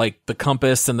like the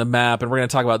compass and the map. And we're going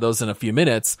to talk about those in a few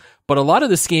minutes. But a lot of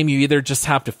this game, you either just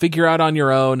have to figure out on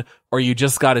your own, or you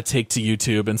just got to take to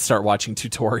YouTube and start watching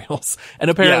tutorials. And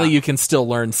apparently you can still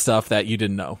learn stuff that you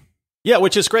didn't know. Yeah,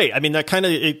 which is great. I mean, that kind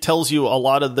of, it tells you a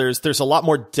lot of, there's a lot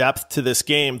more depth to this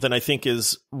game than I think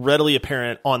is readily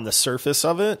apparent on the surface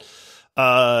of it.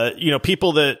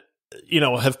 People that,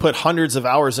 have put hundreds of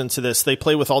hours into this, they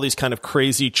play with all these kind of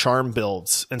crazy charm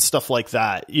builds and stuff like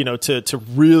that, to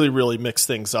really, really mix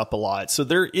things up a lot. So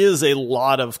there is a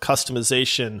lot of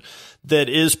customization that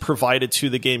is provided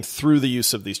to the game through the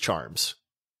use of these charms.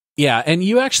 Yeah, and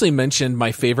you actually mentioned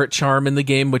my favorite charm in the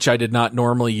game, which I did not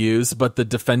normally use, but the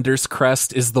Defender's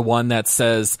Crest is the one that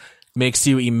says, makes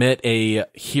you emit a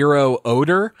hero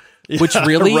odor, which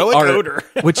really are,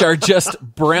 which are just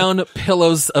brown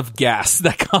pillows of gas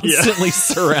that constantly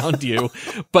surround you.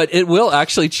 But it will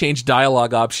actually change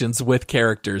dialogue options with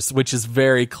characters, which is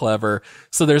very clever.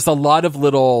 So there's a lot of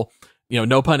little,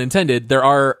 no pun intended, there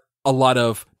are a lot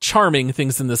of charming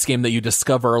things in this game that you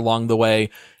discover along the way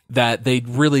that they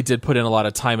really did put in a lot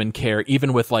of time and care,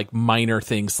 even with like minor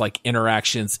things like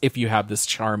interactions, if you have this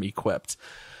charm equipped.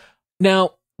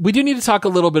 Now, we do need to talk a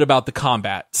little bit about the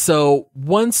combat. So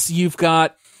once you've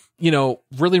got,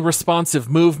 really responsive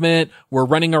movement, we're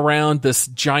running around this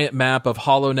giant map of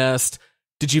Hallownest.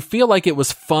 Did you feel like it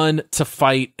was fun to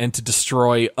fight and to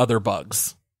destroy other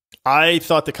bugs? I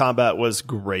thought the combat was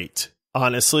great.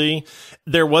 Honestly,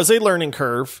 there was a learning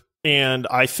curve. And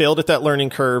I failed at that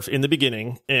learning curve in the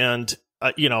beginning. And,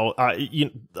 I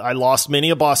lost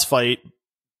many a boss fight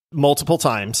multiple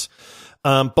times.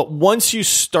 But once you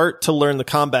start to learn the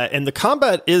combat, and the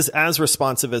combat is as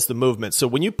responsive as the movement. So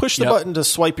when you push the button to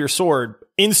swipe your sword,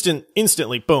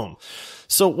 instantly, boom.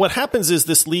 So what happens is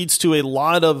this leads to a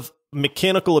lot of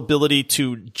mechanical ability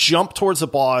to jump towards a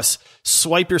boss,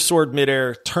 swipe your sword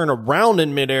midair, turn around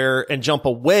in midair, and jump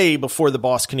away before the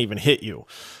boss can even hit you.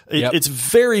 It's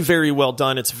very, very well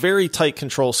done. It's very tight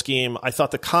control scheme. I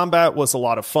thought the combat was a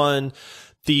lot of fun.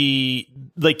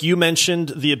 Like you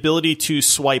mentioned, the ability to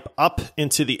swipe up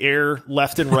into the air,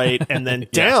 left and right, and then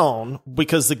down,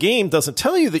 because the game doesn't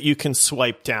tell you that you can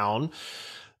swipe down.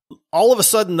 All of a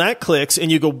sudden that clicks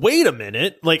and you go, wait a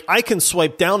minute, like I can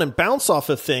swipe down and bounce off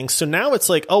of things. So now it's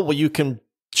like, oh, well, you can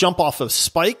jump off of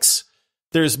spikes.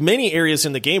 There's many areas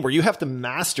in the game where you have to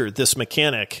master this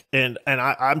mechanic. And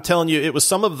I'm telling you, it was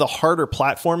some of the harder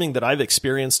platforming that I've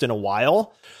experienced in a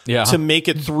while to make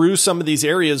it through some of these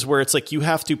areas where it's like you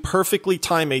have to perfectly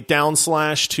time a down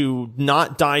slash to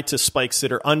not die to spikes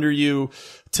that are under you,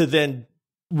 to then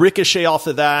ricochet off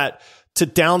of that, to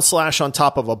down slash on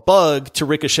top of a bug, to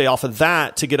ricochet off of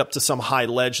that, to get up to some high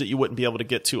ledge that you wouldn't be able to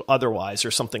get to otherwise,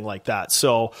 or something like that.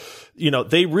 So,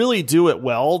 they really do it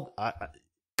well.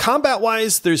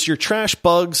 combat-wise, there's your trash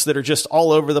bugs that are just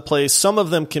all over the place. Some of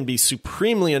them can be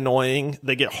supremely annoying.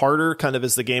 They get harder kind of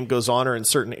as the game goes on or in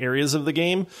certain areas of the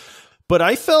game. But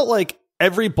I felt like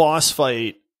every boss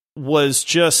fight was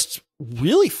just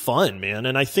really fun, man.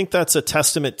 And I think that's a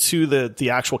testament to the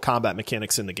actual combat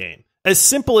mechanics in the game. As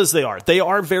simple as they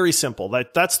are very simple.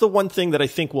 That's the one thing that I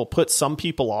think will put some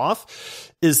people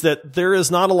off, is that there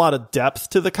is not a lot of depth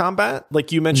to the combat.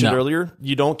 Like you mentioned earlier,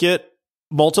 you don't get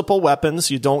multiple weapons.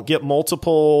 You don't get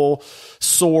multiple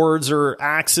swords or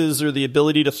axes or the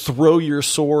ability to throw your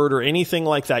sword or anything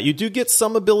like that. You do get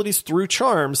some abilities through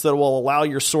charms that will allow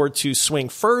your sword to swing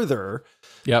further.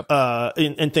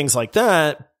 And things like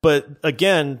that. But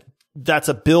again, that's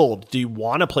a build. Do you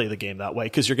want to play the game that way?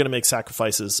 Because you're going to make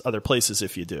sacrifices other places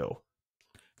if you do.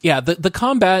 Yeah, the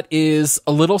combat is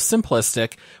a little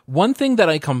simplistic. One thing that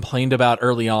I complained about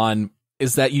early on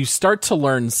is that you start to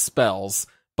learn spells,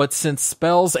 but since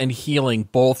spells and healing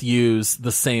both use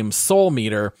the same soul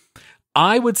meter,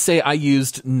 I would say I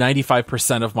used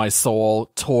 95% of my soul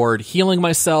toward healing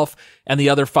myself, and the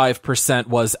other 5%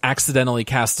 was accidentally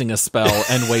casting a spell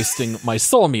and wasting my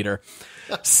soul meter.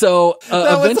 So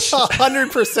that was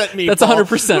 100% me. That's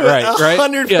 100% right?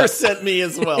 100% me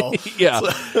as well. Yeah.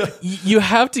 You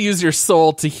have to use your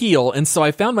soul to heal, and so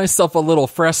I found myself a little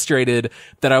frustrated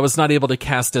that I was not able to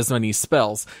cast as many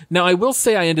spells. Now, I will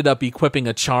say I ended up equipping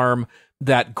a charm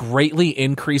that greatly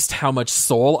increased how much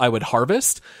soul I would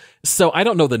harvest. So I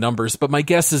don't know the numbers, but my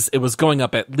guess is it was going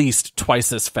up at least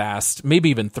twice as fast, maybe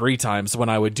even 3 times when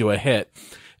I would do a hit.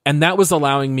 And that was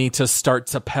allowing me to start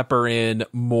to pepper in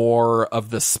more of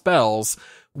the spells,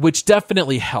 which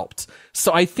definitely helped.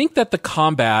 So I think that the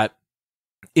combat,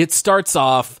 it starts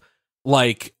off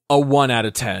like a 1 out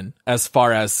of 10 as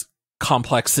far as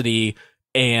complexity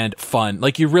and fun.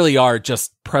 Like you really are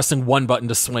just pressing one button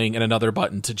to swing and another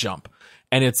button to jump.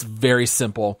 And it's very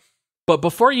simple. But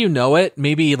before you know it,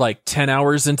 maybe like 10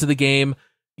 hours into the game,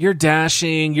 you're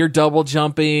dashing, you're double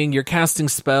jumping, you're casting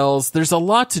spells. There's a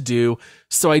lot to do.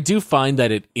 So I do find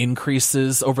that it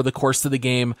increases over the course of the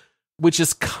game, which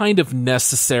is kind of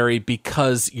necessary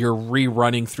because you're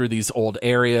rerunning through these old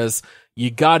areas. You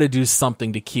got to do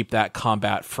something to keep that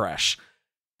combat fresh.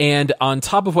 And on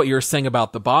top of what you were saying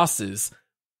about the bosses,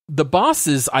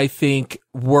 I think,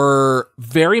 were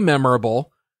very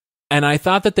memorable. And I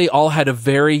thought that they all had a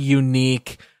very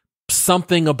unique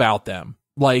something about them.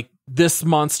 Like, this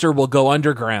monster will go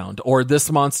underground, or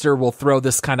this monster will throw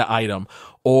this kind of item,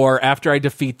 or after I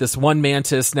defeat this one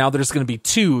mantis, now there's going to be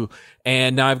 2,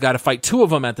 and now I've got to fight 2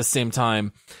 of them at the same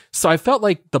time. So I felt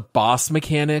like the boss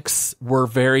mechanics were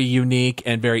very unique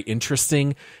and very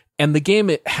interesting. And the game,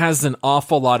 it has an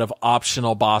awful lot of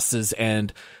optional bosses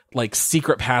and like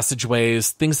secret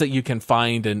passageways, things that you can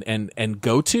find and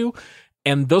go to.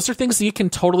 And those are things that you can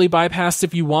totally bypass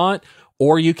if you want,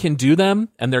 or you can do them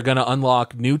and they're going to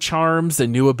unlock new charms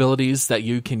and new abilities that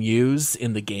you can use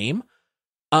in the game.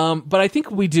 But I think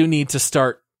we do need to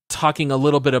start talking a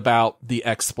little bit about the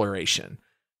exploration.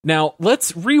 Now,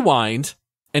 let's rewind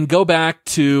and go back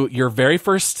to your very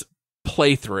first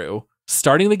playthrough,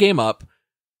 starting the game up.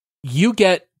 You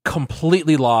get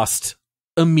completely lost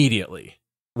immediately,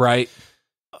 right?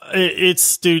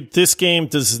 Dude, this game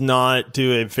does not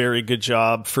do a very good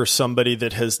job for somebody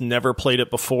that has never played it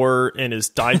before and is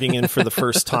diving in for the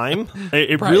first time.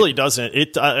 It right. Really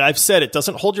doesn't. I've said it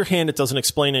doesn't hold your hand. It doesn't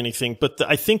explain anything. But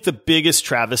I think the biggest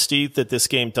travesty that this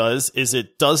game does is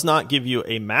it does not give you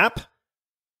a map.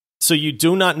 So you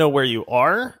do not know where you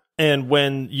are. And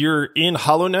when you're in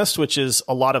Hallownest, which is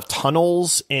a lot of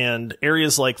tunnels and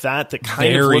areas like that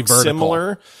kind of look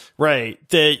similar, right,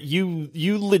 that you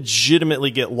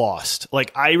legitimately get lost.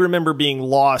 Like, I remember being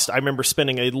lost. I remember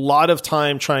spending a lot of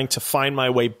time trying to find my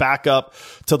way back up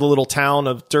to the little town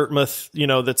of Dirtmouth,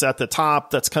 that's at the top.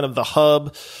 That's kind of the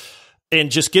hub. And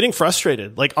just getting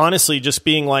frustrated, like, honestly, just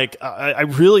being like, I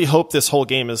really hope this whole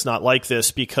game is not like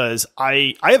this, because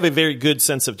I have a very good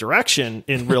sense of direction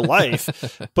in real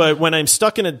life. But when I'm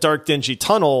stuck in a dark, dingy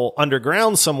tunnel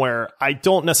underground somewhere, I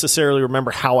don't necessarily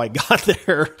remember how I got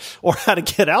there or how to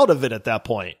get out of it at that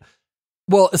point.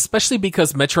 Well, especially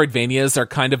because Metroidvanias are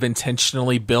kind of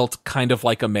intentionally built kind of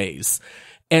like a maze.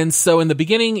 And so in the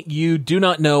beginning, you do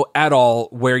not know at all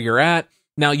where you're at.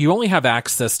 Now, you only have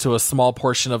access to a small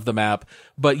portion of the map,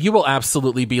 but you will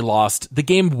absolutely be lost. The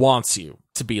game wants you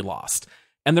to be lost.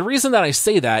 And the reason that I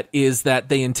say that is that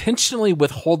they intentionally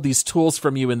withhold these tools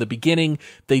from you in the beginning.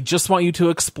 They just want you to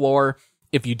explore.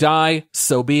 If you die,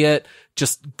 so be it.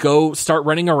 Just go start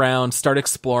running around, start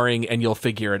exploring, and you'll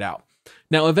figure it out.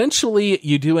 Now, eventually,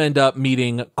 you do end up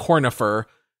meeting Cornifer,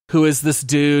 who is this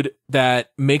dude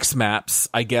that makes maps,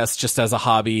 I guess, just as a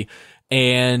hobby.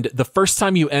 And the first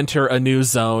time you enter a new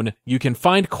zone, you can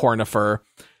find Cornifer,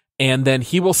 and then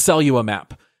he will sell you a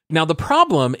map. Now, the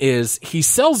problem is he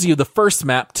sells you the first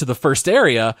map to the first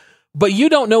area, but you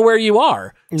don't know where you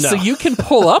are. No. So you can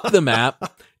pull up the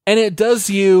map, and it does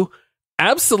you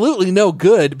absolutely no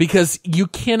good because you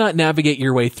cannot navigate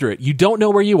your way through it. You don't know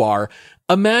where you are.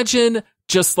 Imagine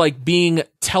just like being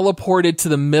teleported to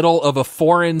the middle of a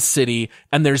foreign city,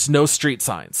 and there's no street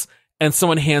signs, and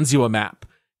someone hands you a map.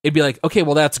 It'd be like, okay,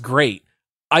 well, that's great.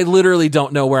 I literally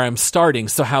don't know where I'm starting,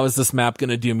 so how is this map going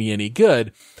to do me any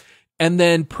good? And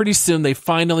then pretty soon they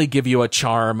finally give you a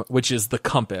charm, which is the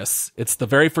compass. It's the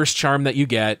very first charm that you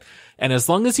get. And as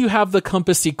long as you have the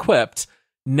compass equipped,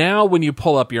 now when you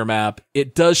pull up your map,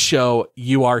 it does show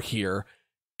you are here.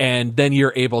 And then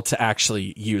you're able to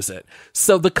actually use it.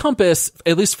 So the compass,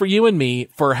 at least for you and me,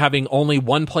 for having only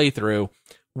one playthrough,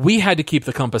 we had to keep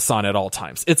the compass on at all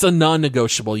times. It's a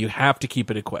non-negotiable. You have to keep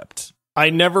it equipped. I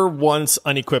never once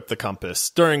unequipped the compass.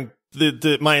 During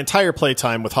my entire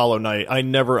playtime with Hollow Knight, I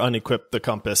never unequipped the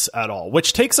compass at all,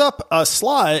 which takes up a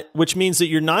slot, which means that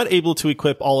you're not able to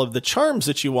equip all of the charms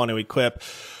that you want to equip.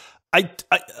 I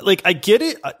get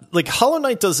it. Like Hollow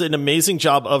Knight does an amazing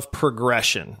job of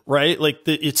progression, right? Like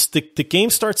the game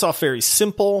starts off very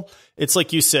simple. It's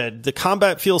like you said, the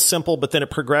combat feels simple, but then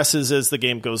it progresses as the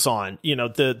game goes on. You know,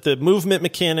 the movement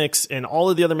mechanics and all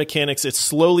of the other mechanics, it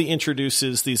slowly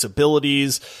introduces these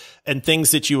abilities and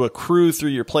things that you accrue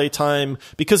through your playtime,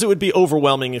 because it would be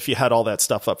overwhelming if you had all that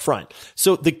stuff up front.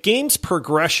 So the game's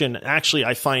progression actually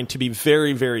I find to be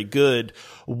very, very good.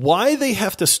 Why they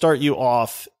have to start you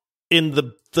off in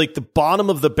the bottom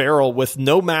of the barrel with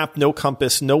no map, no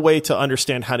compass, no way to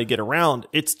understand how to get around.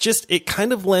 It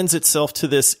kind of lends itself to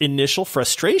this initial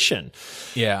frustration.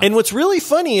 Yeah. And what's really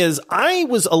funny is I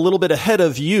was a little bit ahead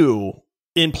of you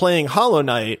in playing Hollow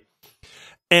Knight.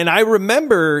 And I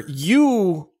remember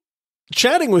you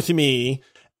chatting with me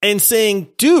and saying,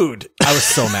 dude, I was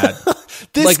so mad.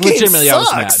 This like, game legitimately,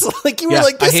 sucks. I was mad. Like you were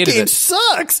like, this game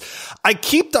sucks. I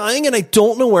keep dying and I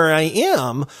don't know where I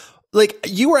am. Like,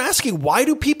 you were asking, why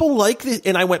do people like this?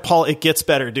 And I went, Paul, it gets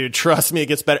better, dude. Trust me, it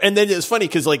gets better. And then it's funny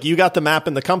because, like, you got the map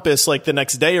and the compass, like, the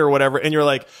next day or whatever, and you're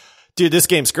like, dude, this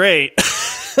game's great.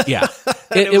 Yeah.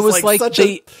 It was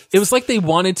like they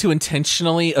wanted to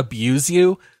intentionally abuse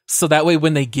you, so that way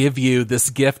when they give you this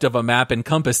gift of a map and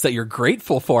compass that you're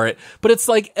grateful for it. But it's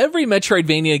like every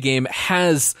Metroidvania game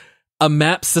has a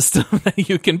map system that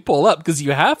you can pull up because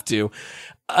you have to.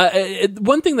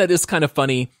 One thing that is kind of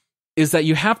funny is that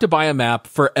you have to buy a map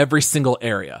for every single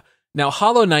area. Now,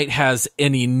 Hollow Knight has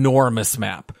an enormous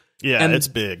map. Yeah, and it's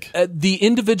big. The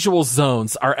individual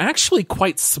zones are actually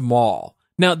quite small.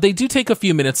 Now, they do take a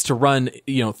few minutes to run,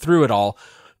 through it all,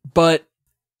 but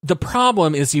the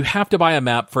problem is you have to buy a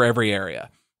map for every area.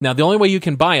 Now, the only way you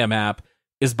can buy a map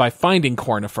is by finding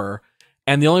Cornifer,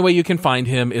 and the only way you can find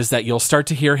him is that you'll start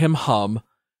to hear him hum.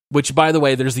 Which, by the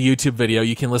way, there's a YouTube video.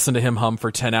 You can listen to him hum for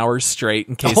 10 hours straight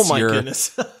in case you're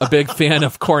a big fan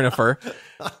of Cornifer.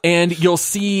 And you'll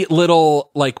see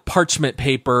little, like, parchment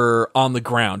paper on the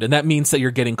ground. And that means that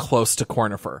you're getting close to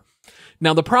Cornifer.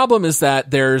 Now, the problem is that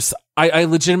I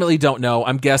legitimately don't know.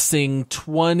 I'm guessing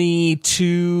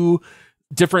 22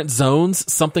 different zones,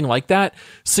 something like that.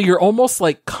 So you're almost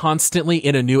like constantly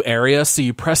in a new area. So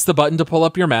you press the button to pull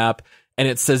up your map, and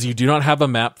it says you do not have a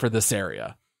map for this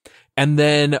area. And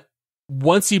then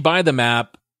once you buy the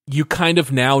map, you kind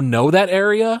of now know that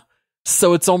area.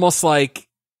 So it's almost like,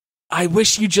 I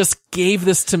wish you just gave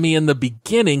this to me in the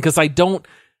beginning because I don't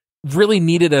really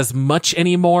need it as much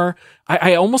anymore.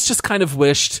 I almost just kind of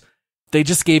wished they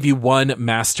just gave you one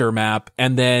master map,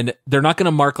 and then they're not going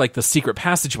to mark like the secret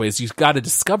passageways. You've got to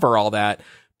discover all that.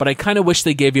 But I kind of wish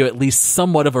they gave you at least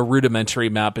somewhat of a rudimentary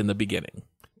map in the beginning.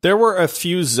 There were a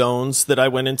few zones that I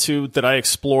went into that I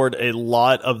explored a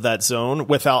lot of that zone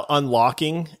without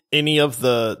unlocking any of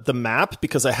the map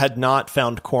because I had not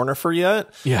found Cornifer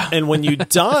yet. Yeah. And when you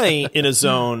die in a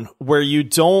zone where you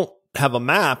don't have a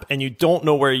map and you don't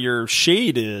know where your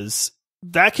shade is,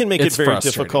 that can make it very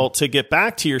difficult to get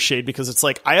back to your shade because it's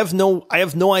like, I have no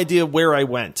idea where I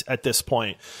went at this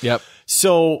point. Yep.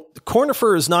 So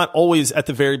Cornifer is not always at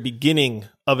the very beginning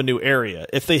of a new area.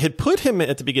 If they had put him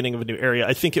at the beginning of a new area,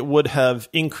 I think it would have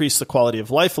increased the quality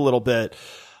of life a little bit.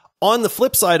 On the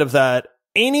flip side of that,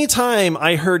 anytime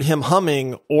I heard him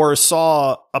humming or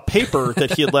saw a paper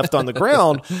that he had left on the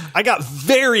ground, I got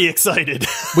very excited.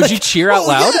 Would you cheer out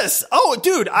loud? Yes. Oh,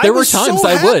 dude, there were times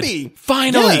I would.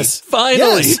 Finally. Yes.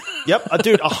 Finally. Yes. Yep,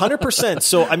 dude, 100%.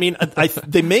 So, I mean,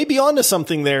 they may be onto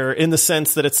something there in the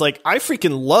sense that it's like, I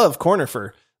freaking love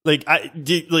Cornifer. Like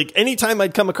anytime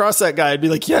I'd come across that guy, I'd be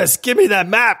like, yes, give me that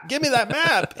map,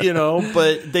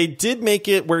 but they did make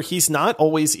it where he's not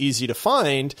always easy to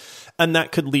find. And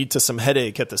that could lead to some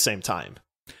headache at the same time.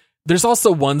 There's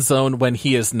also one zone when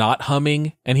he is not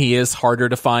humming and he is harder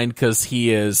to find because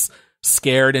he is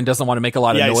scared and doesn't want to make a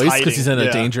lot of noise because he's in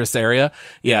a dangerous area.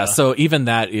 Yeah. So even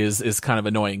that is kind of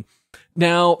annoying.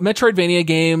 Now, Metroidvania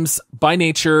games, by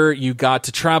nature, you got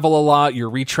to travel a lot.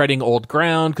 You're retreading old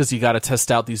ground because you got to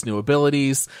test out these new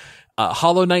abilities.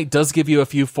 Hollow Knight does give you a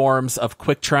few forms of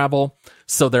quick travel.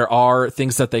 So there are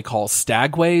things that they call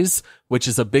stagways, which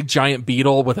is a big giant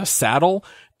beetle with a saddle.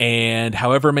 And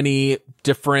however many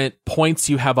different points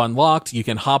you have unlocked, you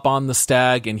can hop on the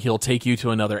stag and he'll take you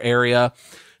to another area.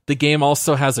 The game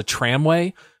also has a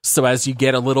tramway. So as you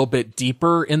get a little bit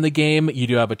deeper in the game, you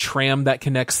do have a tram that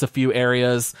connects a few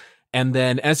areas. And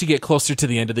then as you get closer to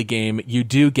the end of the game, you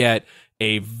do get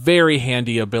a very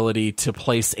handy ability to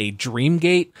place a dream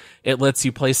gate. It lets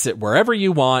you place it wherever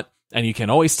you want, and you can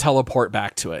always teleport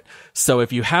back to it. So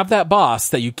if you have that boss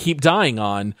that you keep dying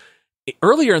on,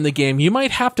 earlier in the game, you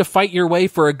might have to fight your way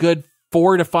for a good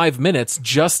 4 to 5 minutes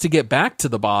just to get back to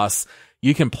the boss.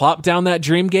 You can plop down that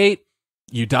dream gate,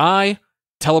 you die,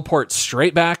 teleport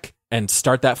straight back, and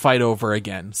start that fight over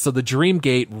again. So the dream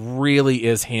gate really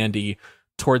is handy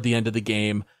toward the end of the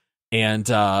game. And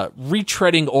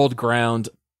retreading old ground,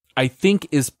 I think,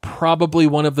 is probably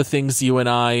one of the things you and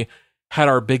I had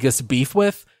our biggest beef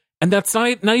with. And that's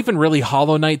not even really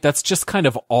Hollow Knight. That's just kind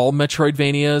of all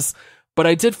Metroidvanias. But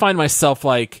I did find myself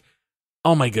like,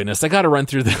 oh my goodness, I got to run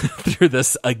through through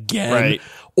this again. Right.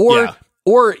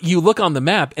 Or you look on the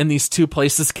map and these two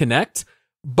places connect,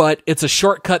 but it's a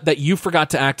shortcut that you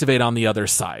forgot to activate on the other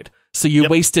side. So you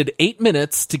wasted 8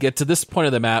 minutes to get to this point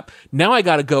of the map. Now I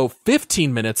got to go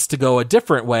 15 minutes to go a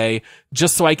different way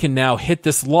just so I can now hit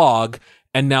this log,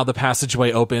 and now the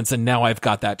passageway opens, and now I've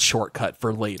got that shortcut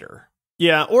for later.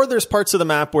 Yeah, or there's parts of the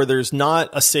map where there's not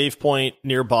a save point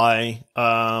nearby,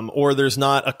 or there's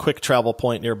not a quick travel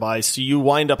point nearby, so you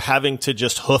wind up having to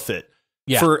just hoof it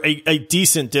for a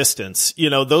decent distance. You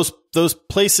know, those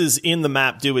places in the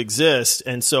map do exist,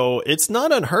 and so it's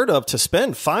not unheard of to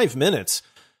spend 5 minutes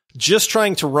just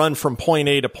trying to run from point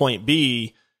A to point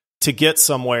B to get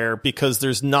somewhere because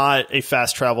there's not a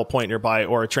fast travel point nearby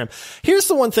or a tram. Here's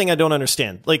the one thing I don't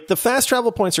understand. Like, the fast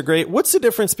travel points are great. What's the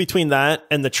difference between that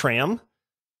and the tram?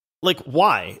 Like,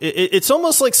 why? It's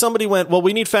almost like somebody went, well,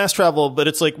 we need fast travel, but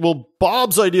it's like, well,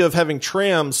 Bob's idea of having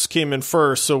trams came in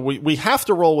first, so we have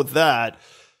to roll with that.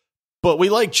 But we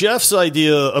like Jeff's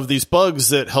idea of these bugs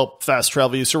that help fast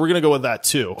travel you, so we're going to go with that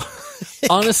too.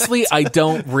 Honestly, I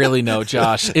don't really know,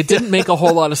 Josh. It didn't make a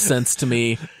whole lot of sense to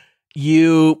me.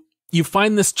 You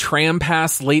find this tram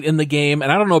pass late in the game,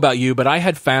 and I don't know about you, but I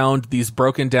had found these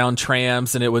broken down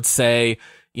trams, and it would say,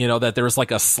 you know, that there was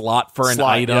like a slot for an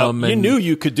item. Yep. And you knew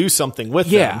you could do something with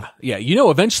them. Yeah. You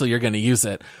know, eventually you're going to use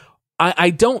it.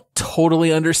 I don't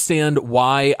totally understand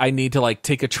why I need to like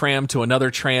take a tram to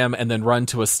another tram and then run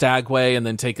to a stagway and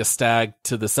then take a stag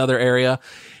to this other area.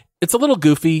 It's a little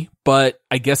goofy, but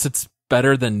I guess it's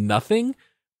better than nothing.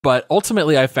 But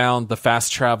ultimately I found the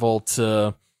fast travel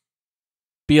to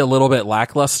be a little bit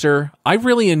lackluster. I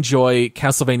really enjoy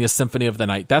Castlevania Symphony of the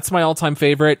Night. That's my all-time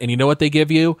favorite. And you know what they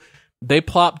give you? They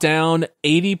plop down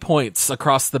 80 points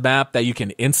across the map that you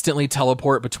can instantly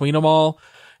teleport between them all.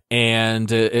 And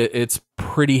it's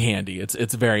pretty handy.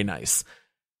 It's very nice.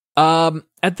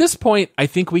 At this point, I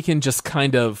think we can just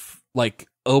kind of like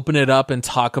open it up and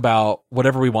talk about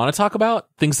whatever we want to talk about.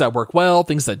 Things that work well,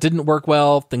 things that didn't work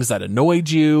well, things that annoyed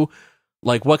you.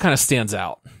 Like, what kind of stands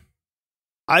out?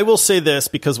 I will say this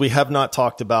because we have not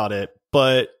talked about it,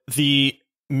 but the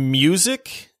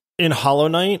music in Hollow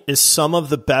Knight is some of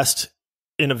the best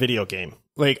in a video game.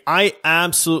 Like, I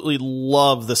absolutely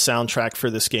love the soundtrack for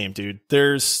this game, dude.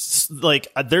 There's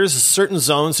certain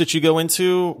zones that you go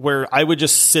into where I would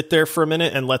just sit there for a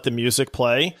minute and let the music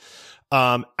play.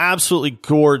 Absolutely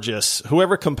gorgeous.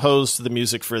 Whoever composed the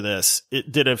music for this,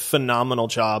 it did a phenomenal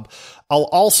job. I'll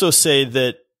also say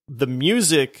that the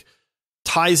music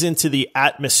ties into the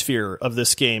atmosphere of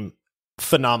this game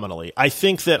phenomenally. I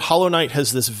think that Hollow Knight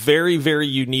has this very, very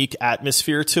unique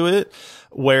atmosphere to it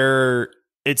where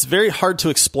it's very hard to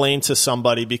explain to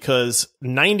somebody because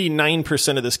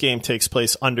 99% of this game takes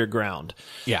place underground.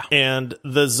 Yeah. And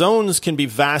the zones can be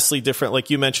vastly different. Like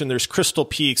you mentioned, there's crystal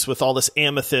peaks with all this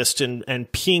amethyst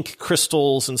and pink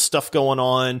crystals and stuff going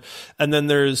on. And then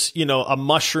there's, you know, a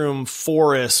mushroom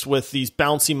forest with these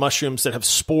bouncy mushrooms that have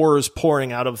spores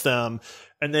pouring out of them.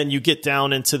 And then you get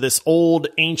down into this old,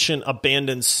 ancient,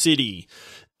 abandoned city,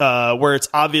 where it's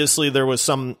obviously there was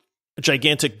some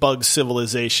gigantic bug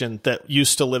civilization that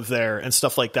used to live there and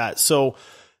stuff like that. So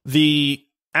the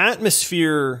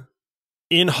atmosphere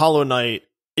in Hollow Knight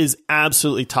is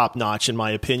absolutely top notch in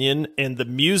my opinion. And the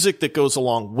music that goes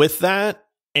along with that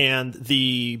and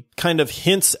the kind of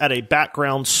hints at a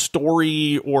background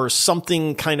story or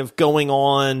something kind of going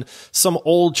on, some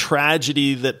old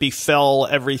tragedy that befell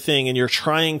everything, and you're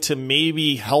trying to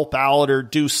maybe help out or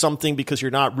do something because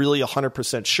you're not really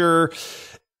 100% sure.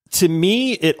 To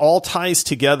me, it all ties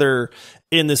together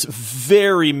in this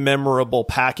very memorable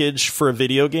package for a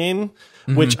video game,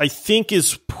 which I think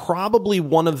is probably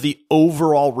one of the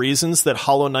overall reasons that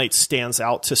Hollow Knight stands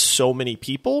out to so many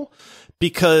people,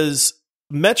 because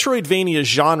Metroidvania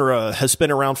genre has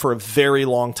been around for a very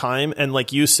long time. And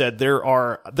like you said,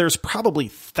 there's probably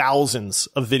thousands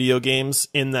of video games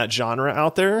in that genre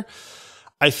out there.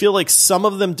 I feel like some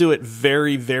of them do it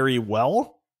very, very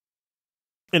well.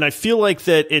 And I feel like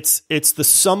that it's the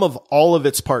sum of all of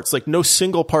its parts. Like no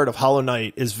single part of Hollow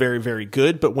Knight is very, very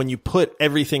good. But when you put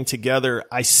everything together,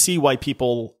 I see why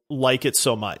people like it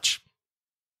so much.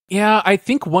 Yeah, I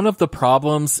think one of the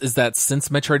problems is that since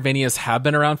Metroidvanias have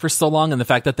been around for so long and the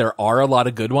fact that there are a lot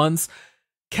of good ones,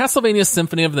 Castlevania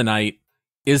Symphony of the Night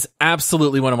is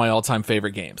absolutely one of my all-time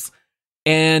favorite games.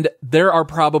 And there are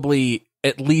probably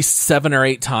at least 7 or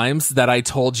 8 times that I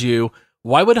told you,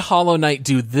 why would Hollow Knight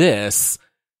do this?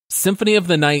 Symphony of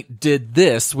the Night did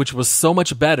this, which was so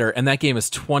much better, and that game is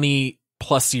 20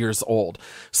 plus years old.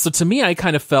 So to me, I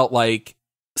kind of felt like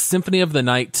Symphony of the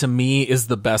Night, to me, is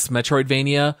the best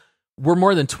Metroidvania. We're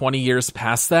more than 20 years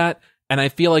past that, and I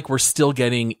feel like we're still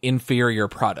getting inferior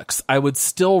products. I would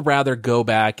still rather go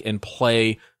back and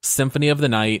play Symphony of the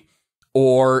Night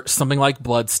or something like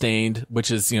Bloodstained,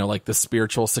 which is, like the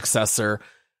spiritual successor.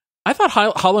 I thought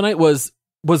Hollow Knight was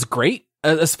great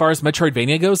as far as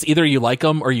Metroidvania goes. Either you like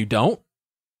them or you don't.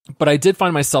 But I did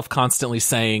find myself constantly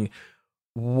saying,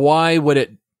 why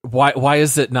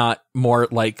is it not more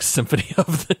like Symphony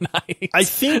of the Night? I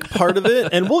think part of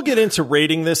it, and we'll get into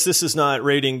rating this. This is not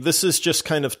rating. This is just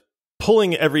kind of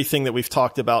pulling everything that we've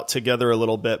talked about together a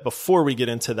little bit before we get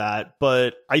into that.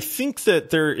 But I think that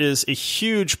there is a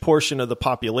huge portion of the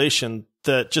population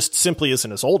that just simply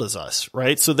isn't as old as us,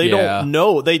 right? So they don't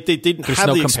know, they didn't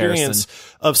have the experience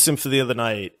of Symphony of the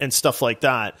Night and stuff like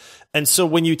that. And so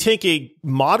when you take a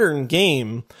modern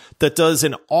game that does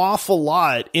an awful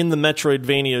lot in the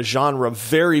Metroidvania genre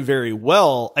very, very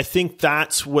well, I think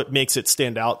that's what makes it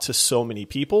stand out to so many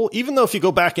people. Even though if you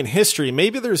go back in history,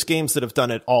 maybe there's games that have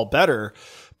done it all better,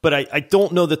 but I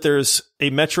don't know that there's a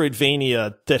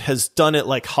Metroidvania that has done it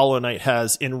like Hollow Knight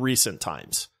has in recent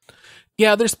times.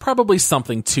 Yeah, there's probably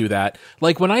something to that.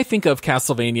 Like when I think of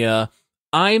Castlevania,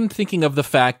 I'm thinking of the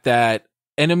fact that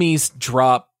enemies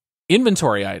drop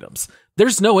inventory items.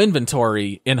 There's no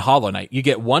inventory in Hollow Knight. You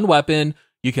get one weapon,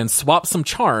 you can swap some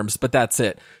charms, but that's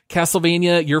it.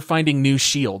 Castlevania, you're finding new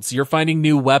shields, you're finding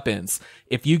new weapons.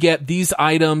 If you get these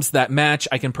items that match,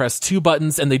 I can press 2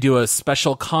 buttons and they do a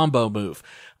special combo move.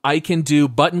 I can do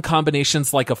button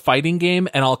combinations like a fighting game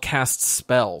and I'll cast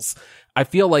spells. I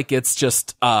feel like it's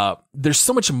just, there's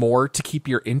so much more to keep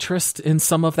your interest in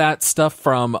some of that stuff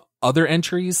from other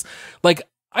entries. Like,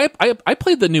 I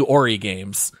played the new Ori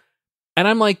games, and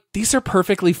I'm like, these are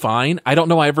perfectly fine. I don't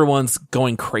know why everyone's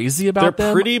going crazy about them.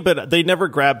 They're pretty, but they never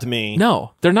grabbed me.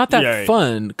 No, they're not that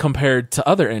fun compared to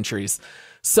other entries.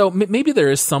 So maybe there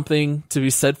is something to be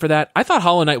said for that. I thought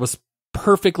Hollow Knight was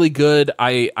perfectly good.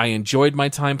 I enjoyed my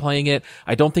time playing it.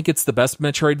 I don't think it's the best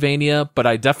Metroidvania, but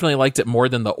I definitely liked it more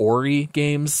than the Ori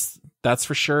games. That's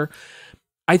for sure.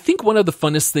 I think one of the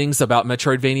funnest things about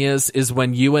Metroidvanias is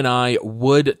when you and I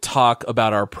would talk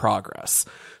about our progress.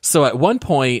 So at one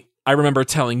point, I remember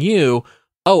telling you,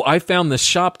 oh, I found this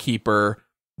shopkeeper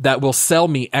that will sell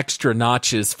me extra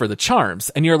notches for the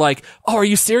charms. And you're like, oh, are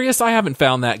you serious? I haven't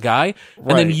found that guy. Right.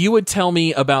 And then you would tell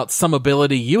me about some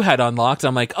ability you had unlocked.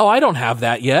 I'm like, oh, I don't have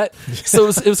that yet. So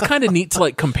it was kind of neat to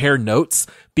like compare notes,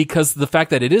 because the fact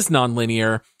that it is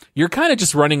nonlinear, you're kind of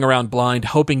just running around blind,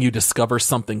 hoping you discover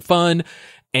something fun.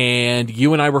 And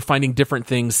you and I were finding different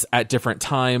things at different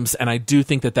times. And I do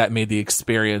think that made the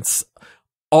experience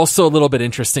also a little bit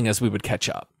interesting as we would catch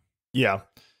up. Yeah.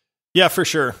 Yeah, for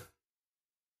sure.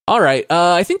 All right.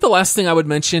 I think the last thing I would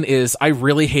mention is I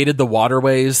really hated the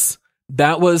waterways.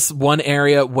 That was one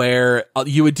area where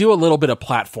you would do a little bit of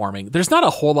platforming. There's not a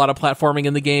whole lot of platforming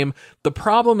in the game. The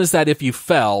problem is that if you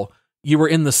fell, you were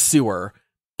in the sewer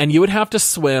and you would have to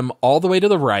swim all the way to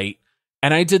the right.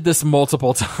 And I did this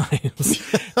multiple times.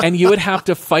 And you would have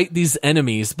to fight these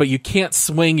enemies, but you can't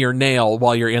swing your nail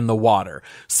while you're in the water.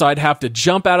 So I'd have to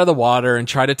jump out of the water and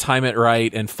try to time it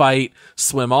right and fight,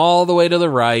 swim all the way to the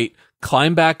right,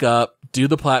 climb back up, do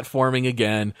the platforming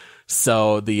again.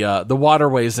 So the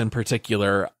waterways in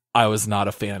particular, I was not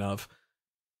a fan of.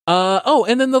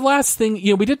 And then the last thing,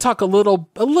 we did talk a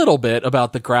little bit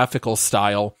about the graphical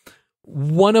style.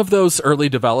 One of those early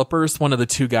developers, one of the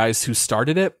two guys who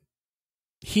started it,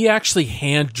 he actually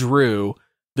hand drew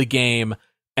the game,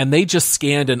 and they just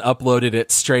scanned and uploaded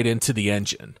it straight into the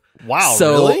engine. Wow,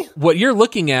 so really? What you're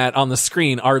looking at on the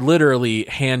screen are literally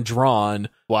hand-drawn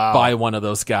by one of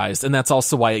those guys, and that's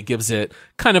also why it gives it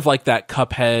kind of like that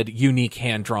Cuphead unique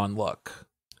hand-drawn look.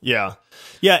 Yeah.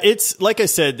 Yeah, it's like I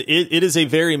said, it is a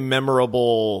very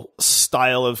memorable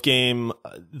style of game.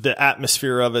 The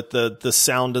atmosphere of it, the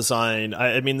sound design.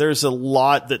 I mean, there's a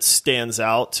lot that stands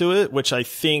out to it, which I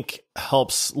think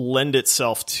helps lend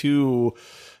itself to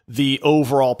the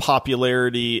overall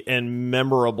popularity and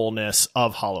memorableness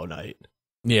of Hollow Knight.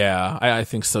 Yeah, I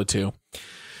think so too.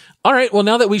 All right, well,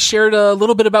 now that we shared a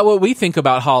little bit about what we think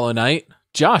about Hollow Knight,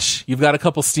 Josh, you've got a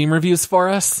couple Steam reviews for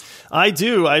us? I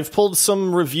do. I've pulled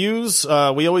some reviews.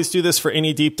 We always do this for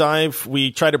any deep dive.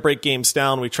 We try to break games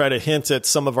down. We try to hint at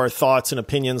some of our thoughts and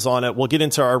opinions on it. We'll get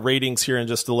into our ratings here in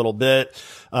just a little bit.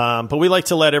 But we like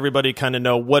to let everybody kind of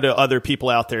know what do other people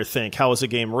out there think. How is a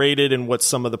game rated and what's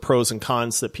some of the pros and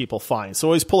cons that people find. So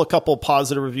always pull a couple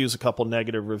positive reviews, a couple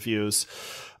negative reviews.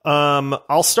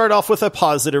 I'll start off with a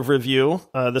positive review.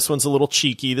 This one's a little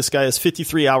cheeky. This guy has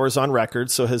 53 hours on record,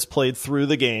 so has played through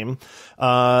the game.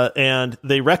 And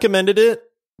they recommended it,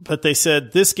 but they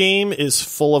said this game is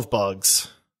full of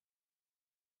bugs.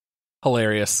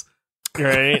 Hilarious.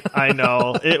 Right? I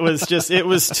know. It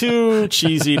was too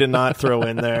cheesy to not throw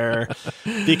in there,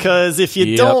 because if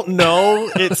you don't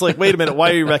know, it's like, wait a minute,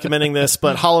 why are you recommending this?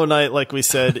 But Hollow Knight, like we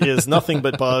said, is nothing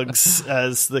but bugs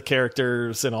as the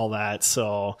characters and all that.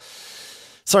 So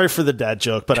sorry for the dad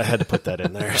joke, but I had to put that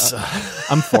in there. So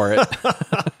I'm for it.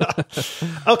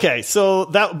 Okay. So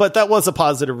that was a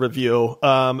positive review.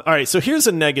 All right. So here's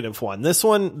a negative one. This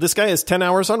guy has 10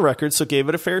 hours on record, so gave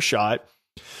it a fair shot.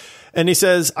 And he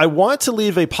says, I want to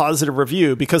leave a positive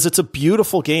review because it's a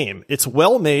beautiful game. It's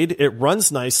well made. It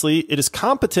runs nicely. It is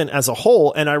competent as a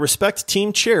whole. And I respect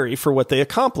Team Cherry for what they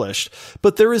accomplished.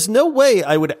 But there is no way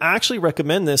I would actually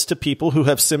recommend this to people who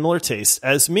have similar tastes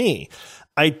as me.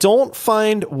 I don't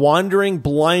find wandering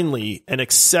blindly and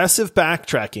excessive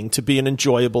backtracking to be an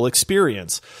enjoyable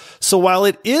experience. So while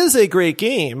it is a great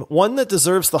game, one that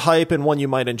deserves the hype and one you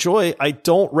might enjoy, I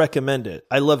don't recommend it.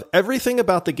 I love everything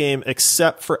about the game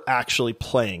except for actually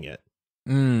playing it.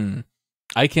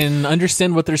 I can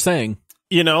understand what they're saying.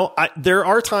 There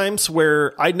are times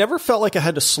where I never felt like I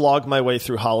had to slog my way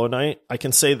through Hollow Knight. I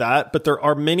can say that, but there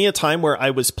are many a time where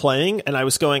I was playing and I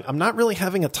was going, I'm not really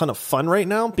having a ton of fun right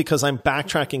now because I'm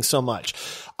backtracking so much.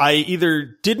 I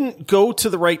either didn't go to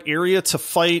the right area to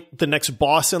fight the next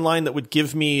boss in line that would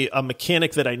give me a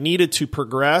mechanic that I needed to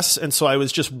progress. And so I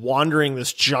was just wandering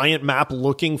this giant map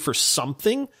looking for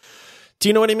something. Do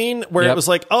you know what I mean? Where It was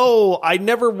like, oh, I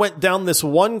never went down this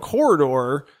one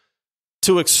corridor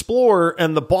to explore,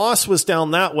 and the boss was down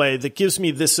that way. That gives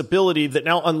me this ability that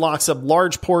now unlocks a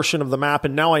large portion of the map,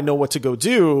 and now I know what to go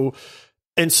do.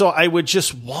 And so I would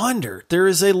just wander. There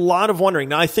is a lot of wandering.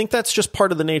 Now, I think that's just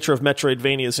part of the nature of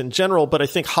Metroidvanias in general, but I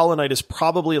think Hollow Knight is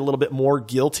probably a little bit more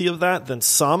guilty of that than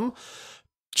some,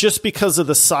 just because of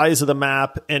the size of the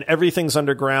map and everything's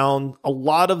underground. A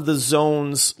lot of the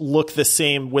zones look the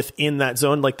same within that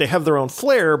zone. Like, they have their own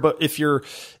flair, but if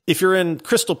you're in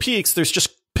Crystal Peaks, there's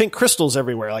just pink crystals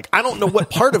everywhere. Like, I don't know what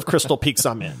part of Crystal Peaks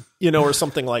I'm in, or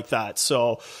something like that.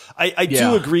 So I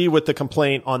do agree with the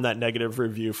complaint on that negative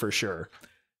review for sure.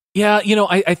 Yeah.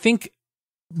 I think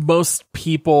most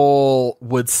people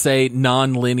would say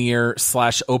non-linear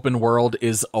 / open world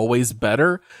is always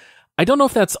better. I don't know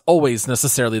if that's always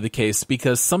necessarily the case,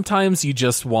 because sometimes you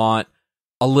just want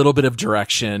a little bit of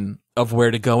direction of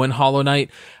where to go in Hollow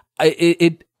Knight.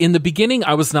 In the beginning,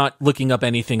 I was not looking up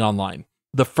anything online.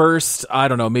 The first, I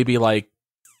don't know, maybe like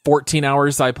 14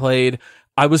 hours I played,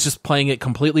 I was just playing it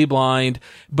completely blind.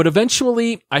 But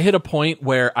eventually I hit a point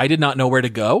where I did not know where to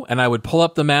go, and I would pull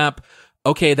up the map.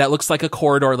 Okay, that looks like a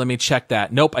corridor. Let me check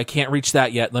that. Nope, I can't reach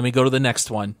that yet. Let me go to the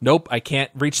next one. Nope, I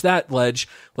can't reach that ledge.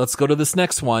 Let's go to this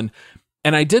next one.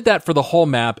 And I did that for the whole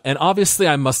map, and obviously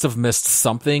I must have missed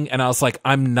something, and I was like,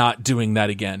 I'm not doing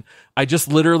that again. I just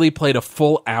literally played a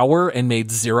full hour and made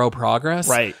zero progress.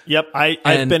 Right. Yep.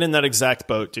 I've been in that exact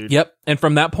boat, dude. Yep. And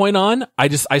from that point on, I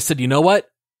said, you know what?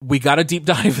 We got to deep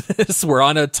dive this. We're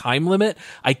on a time limit.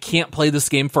 I can't play this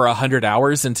game for 100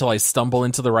 hours until I stumble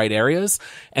into the right areas.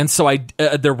 And so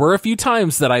there were a few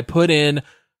times that I put in,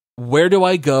 where do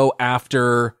I go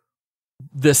after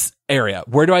this area?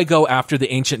 Where do I go after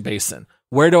the ancient basin?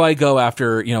 where do I go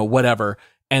after, whatever.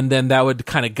 And then that would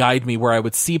kind of guide me where I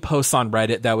would see posts on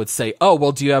Reddit that would say, oh,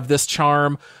 well, do you have this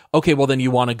charm? Okay, well, then you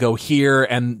want to go here,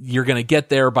 and you're going to get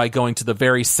there by going to the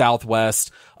very southwest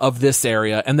of this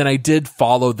area. And then I did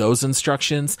follow those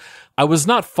instructions. I was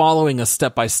not following a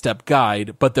step-by-step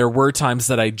guide, but there were times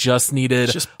that I just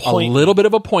needed a little bit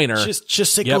of a pointer.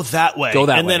 Just say, go that way. Go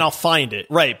that way. And then I'll find it.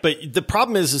 Right. But the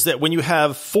problem is that when you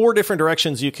have 4 different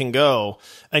directions you can go,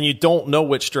 and you don't know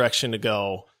which direction to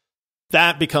go,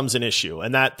 that becomes an issue,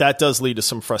 and that does lead to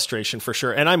some frustration for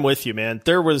sure. And I'm with you, man.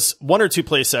 There was 1 or 2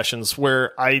 play sessions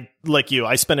where I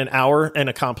spent an hour and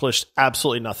accomplished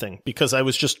absolutely nothing because I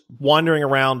was just wandering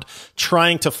around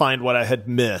trying to find what I had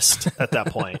missed at that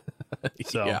point.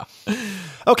 So, yeah.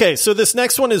 Okay, so this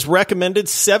next one is recommended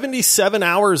 77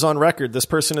 hours on record. This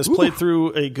person has played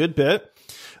through a good bit.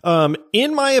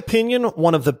 In my opinion,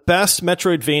 one of the best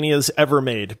Metroidvanias ever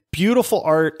made. Beautiful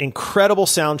art, incredible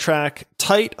soundtrack,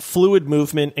 tight, fluid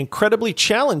movement, incredibly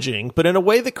challenging, but in a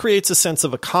way that creates a sense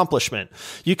of accomplishment.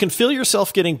 You can feel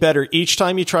yourself getting better each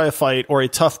time you try a fight or a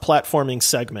tough platforming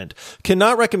segment.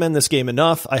 Cannot recommend this game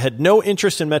enough. I had no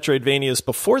interest in Metroidvanias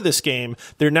before this game.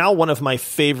 They're now one of my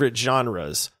favorite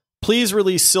genres. Please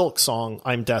release Silk Song.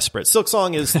 I'm desperate. Silk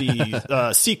Song is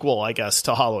the sequel, I guess,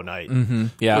 to Hollow Knight. Mm-hmm.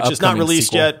 Yeah, which is not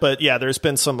released yet, but yeah, there's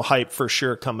been some hype for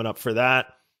sure coming up for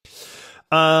that.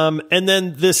 And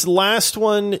then this last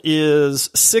one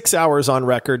is 6 hours on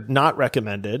record, not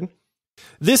recommended.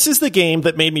 This is the game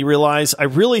that made me realize I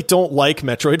really don't like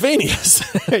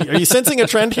Metroidvanias. Are you sensing a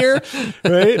trend here?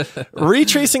 Right?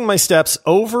 Retracing my steps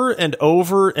over and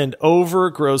over and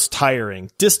over grows tiring.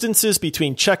 Distances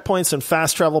between checkpoints and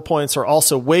fast travel points are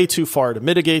also way too far to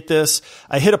mitigate this.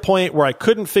 I hit a point where I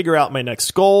couldn't figure out my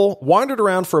next goal, wandered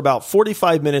around for about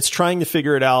 45 minutes trying to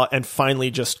figure it out, and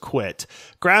finally just quit.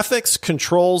 Graphics,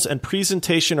 controls, and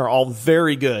presentation are all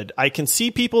very good. I can see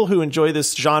people who enjoy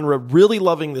this genre really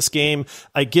loving this game.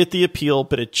 I get the appeal,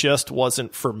 but it just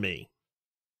wasn't for me.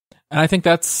 And I think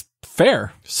that's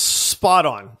fair. Spot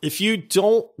on. If you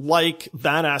don't like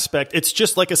that aspect, it's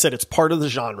just, like I said, it's part of the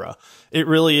genre. It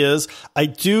really is. I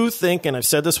do think, and I've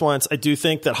said this once, I do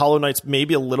think that Hollow Knight's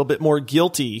maybe a little bit more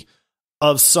guilty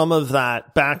of some of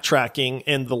that backtracking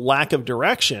and the lack of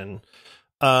direction.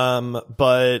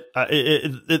 But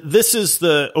this is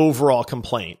the overall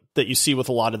complaint that you see with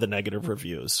a lot of the negative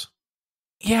reviews.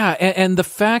 Yeah, and the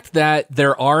fact that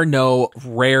there are no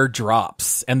rare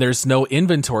drops and there's no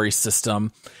inventory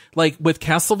system, like with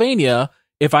Castlevania,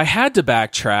 if I had to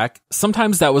backtrack,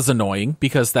 sometimes that was annoying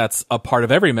because that's a part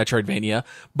of every Metroidvania,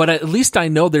 but at least I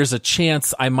know there's a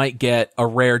chance I might get a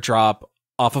rare drop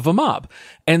off of a mob.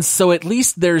 And so at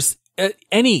least there's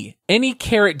any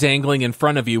carrot dangling in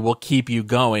front of you will keep you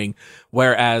going.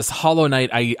 Whereas Hollow Knight,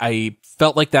 I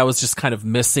felt like that was just kind of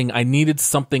missing. I needed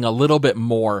something a little bit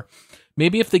more.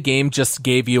 Maybe if the game just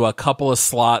gave you a couple of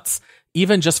slots,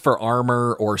 even just for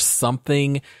armor or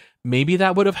something, maybe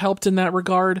that would have helped in that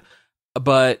regard.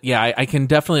 But yeah, I can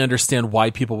definitely understand why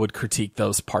people would critique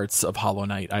those parts of Hollow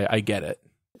Knight. I get it.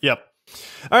 Yep.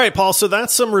 All right, Paul. So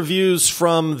that's some reviews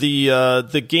from the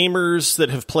gamers that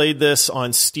have played this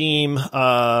on Steam.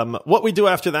 What we do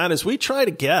after that is we try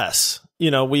to guess. You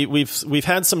know, we've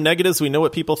had some negatives. We know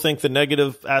what people think the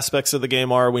negative aspects of the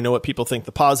game are. We know what people think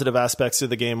the positive aspects of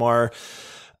the game are.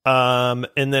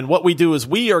 And then what we do is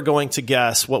we are going to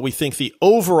guess what we think the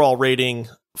overall rating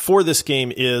for this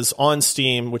game is on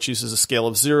Steam, which uses a scale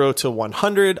of 0 to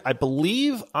 100. I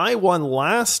believe I won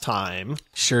last time.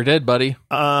 Sure did, buddy.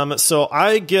 So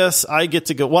I guess I get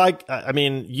to go. Well, I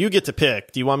mean, you get to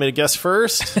pick. Do you want me to guess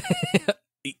first?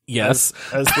 Yes.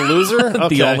 As the loser?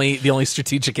 Okay. the only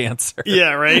strategic answer.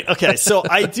 Yeah, right. Okay. So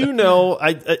I do know,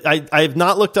 I have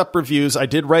not looked up reviews. I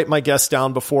did write my guess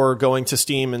down before going to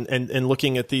Steam and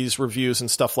looking at these reviews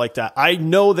and stuff like that. I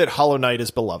know that Hollow Knight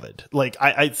is beloved. Like,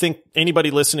 I think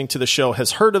anybody listening to the show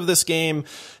has heard of this game.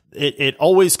 It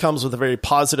always comes with a very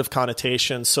positive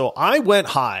connotation. So I went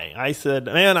high. I said,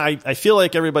 man, I feel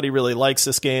like everybody really likes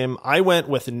this game. I went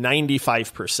with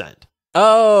 95%.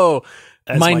 Oh,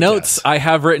 my notes, guess. I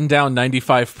have written down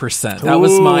 95%. That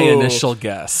was my initial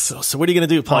guess. So what are you going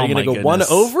to do, Paul? Are you going to go one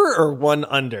over or one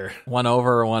under? One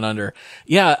over or one under.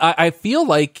 Yeah, I feel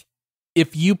like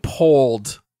if you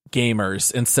polled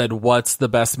gamers and said, what's the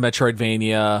best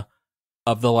Metroidvania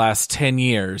of the last 10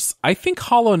 years, I think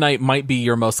Hollow Knight might be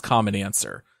your most common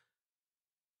answer.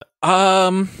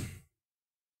 I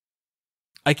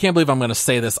can't believe I'm going to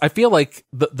say this. I feel like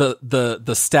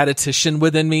the statistician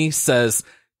within me says,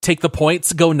 take the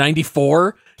points, go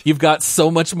 94. You've got so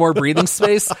much more breathing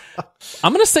space.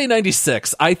 I'm going to say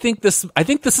 96. I think this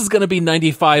is going to be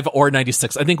 95 or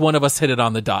 96. I think one of us hit it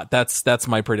on the dot. That's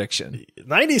my prediction.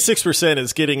 96%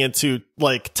 is getting into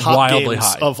like top Wildly games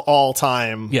high. of all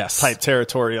time Yes. type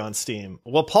territory on Steam.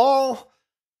 Well, Paul,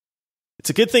 it's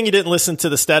a good thing you didn't listen to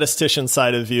the statistician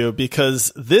side of you,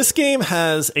 because this game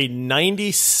has a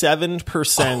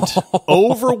 97%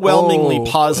 overwhelmingly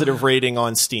positive rating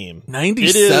on Steam.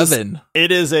 97.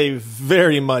 It is a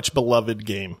very much beloved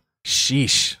game.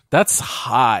 Sheesh. That's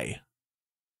high.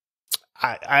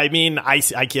 I mean, I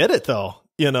get it though,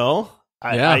 you know?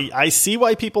 I see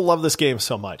why people love this game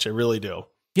so much. I really do.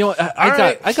 You know,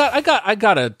 I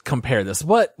gotta compare this.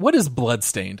 What is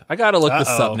Bloodstained? I gotta look this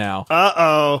up now.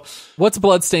 What's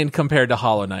Bloodstained compared to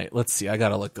Hollow Knight? Let's see. I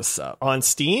gotta look this up on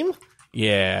Steam.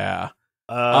 Yeah.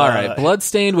 All right,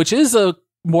 Bloodstained, which is a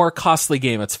more costly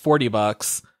game. It's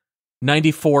 $40.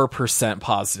 94%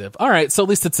 positive. All right, so at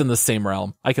least it's in the same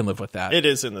realm. I can live with that. It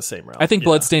is in the same realm. I think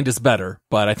Bloodstained is better,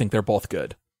 but I think they're both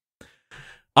good.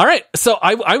 All right, so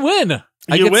I win.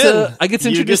 I get to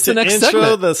introduce the next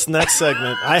segment. This next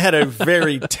segment. I had a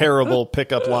very terrible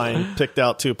pickup line picked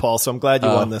out too, Paul. So I'm glad you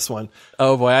won this one.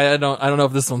 Oh boy, I don't know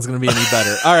if this one's going to be any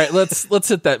better. All right, let's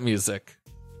hit that music.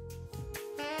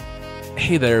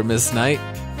 Hey there, Miss Knight.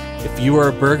 If you were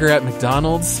a burger at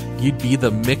McDonald's, you'd be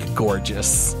the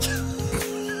McGorgeous.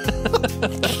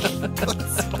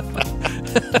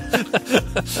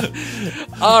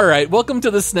 All right, welcome to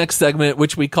this next segment,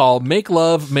 which we call Make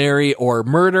Love, Marry, or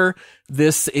Murder.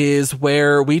 This is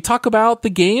where we talk about the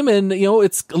game and, you know,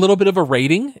 it's a little bit of a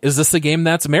rating. Is this a game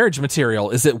that's marriage material?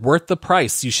 Is it worth the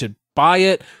price? You should buy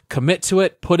it, commit to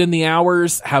it, put in the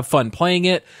hours, have fun playing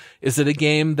it. Is it a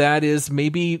game that is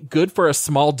maybe good for a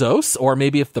small dose? Or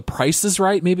maybe if the price is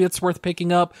right, maybe it's worth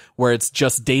picking up where it's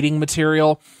just dating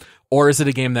material? Or is it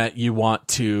a game that you want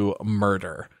to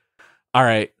murder? All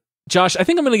right, Josh, I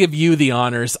think I'm going to give you the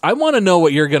honors. I want to know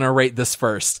what you're going to rate this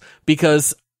first,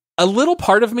 because a little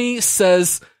part of me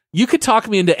says you could talk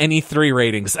me into any 3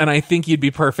 ratings, and I think you'd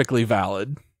be perfectly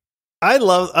valid. I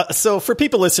love, so for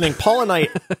people listening, Paul and I,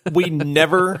 we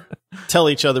never tell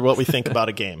each other what we think about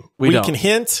a game. We can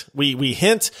hint, we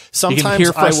hint. Sometimes you can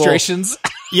hear frustrations.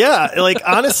 Yeah, like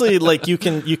honestly, like you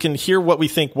can hear what we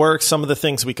think works, some of the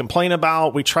things we complain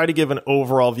about. We try to give an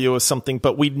overall view of something,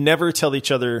 but we never tell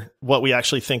each other what we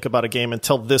actually think about a game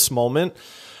until this moment.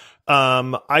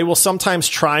 I will sometimes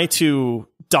try to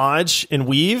dodge and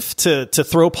weave to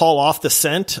throw Paul off the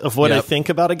scent of what I think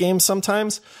about a game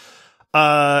sometimes.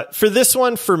 For this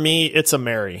one, for me, it's a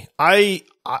marry. I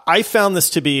found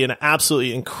this to be an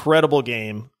absolutely incredible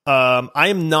game. I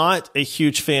am not a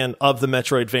huge fan of the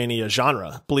Metroidvania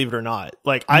genre, believe it or not.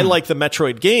 Like, I like the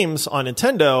Metroid games on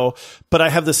Nintendo, but I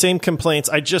have the same complaints.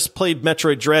 I just played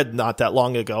Metroid Dread not that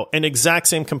long ago, and exact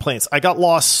same complaints. I got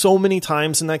lost so many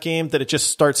times in that game that it just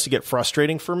starts to get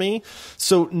frustrating for me.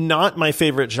 So not my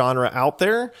favorite genre out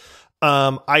there.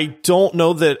 I don't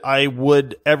know that I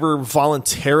would ever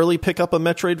voluntarily pick up a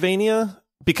Metroidvania,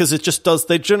 because it just does,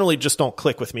 they generally just don't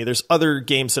click with me. There's other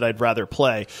games that I'd rather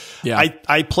play. Yeah.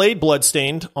 I played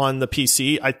Bloodstained on the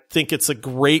PC. I think it's a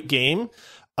great game.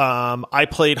 I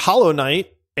played Hollow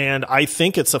Knight, and I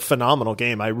think it's a phenomenal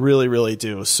game. I really, really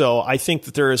do. So I think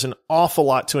that there is an awful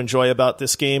lot to enjoy about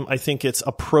this game. I think it's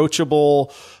approachable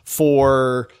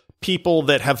for people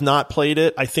that have not played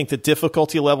it. I think the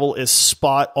difficulty level is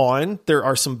spot on. There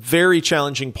are some very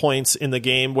challenging points in the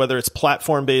game, whether it's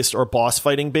platform based or boss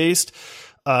fighting based.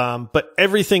 But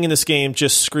everything in this game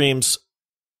just screams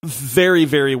very,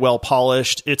 very well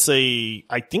polished.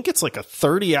 I think it's like a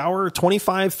 30 hour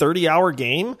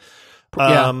game.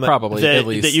 Probably that, at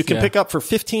least, that you can pick up for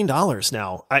 $15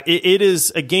 now. It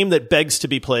is a game that begs to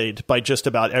be played by just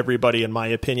about everybody, in my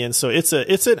opinion. So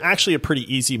it's actually a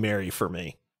pretty easy marry for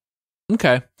me.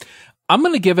 Okay. I'm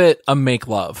going to give it a make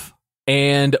love.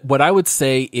 And what I would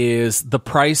say is the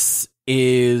price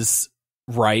is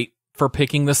right for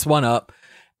picking this one up.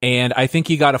 And I think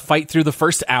you got to fight through the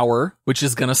first hour, which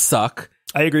is going to suck.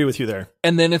 I agree with you there.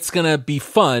 And then it's going to be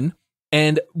fun.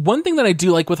 And one thing that I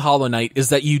do like with Hollow Knight is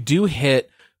that you do hit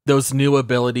those new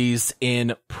abilities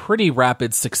in pretty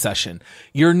rapid succession.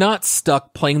 You're not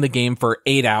stuck playing the game for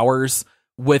 8 hours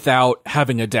without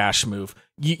having a dash move.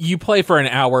 You play for an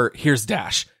hour, here's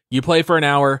dash. You play for an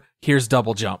hour, here's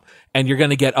double jump. And you're going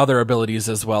to get other abilities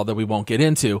as well that we won't get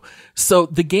into. So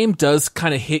the game does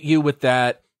kind of hit you with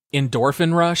that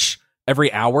endorphin rush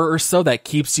every hour or so that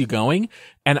keeps you going.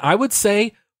 And I would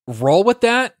say roll with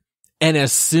that. And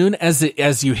as soon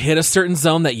as you hit a certain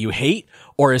zone that you hate,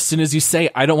 or as soon as you say,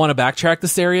 I don't want to backtrack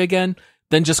this area again,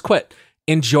 then just quit.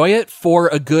 enjoy it for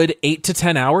a good 8 to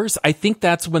 10 hours. I think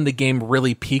that's when the game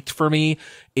really peaked for me,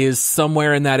 is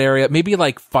somewhere in that area. Maybe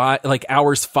like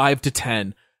hours 5 to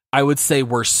 10, I would say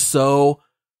were so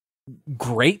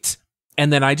great.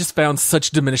 And then I just found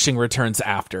such diminishing returns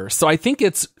after. So I think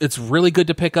it's really good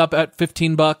to pick up at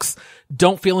 $15.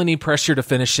 Don't feel any pressure to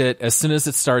finish it. As soon as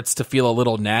it starts to feel a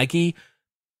little naggy,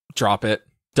 drop it.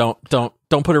 Don't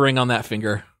put a ring on that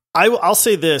finger. I'll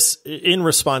say this in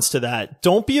response to that.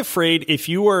 Don't be afraid if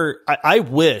you are. I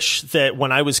wish that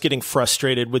when I was getting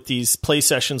frustrated with these play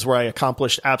sessions where I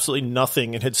accomplished absolutely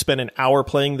nothing and had spent an hour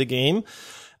playing the game,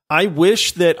 I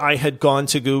wish that I had gone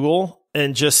to Google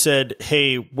and just said,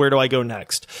 hey, where do I go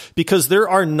next? Because there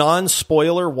are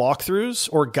non-spoiler walkthroughs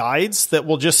or guides that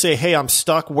will just say, hey, I'm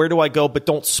stuck. Where do I go? But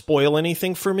don't spoil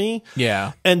anything for me.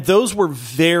 Yeah. And those were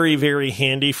very, very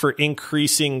handy for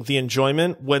increasing the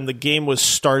enjoyment when the game was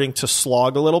starting to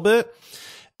slog a little bit.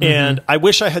 And I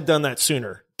wish I had done that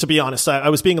sooner. To be honest, I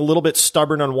was being a little bit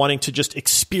stubborn on wanting to just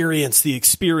experience the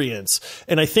experience.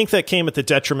 And I think that came at the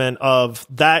detriment of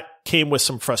that came with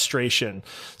some frustration.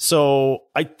 So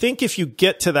I think if you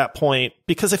get to that point,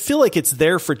 because I feel like it's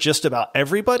there for just about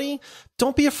everybody,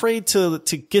 don't be afraid to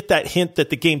get that hint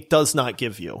that the game does not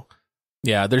give you.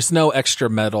 Yeah, there's no extra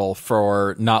medal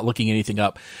for not looking anything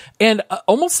up. And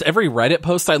almost every Reddit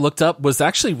post I looked up was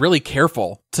actually really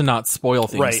careful to not spoil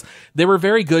things. Right. They were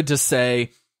very good to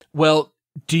say, well,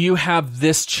 do you have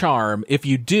this charm? If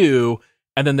you do,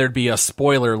 and then there'd be a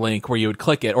spoiler link where you would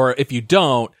click it. Or if you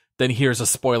don't, then here's a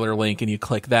spoiler link and you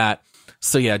click that.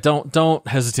 So yeah, don't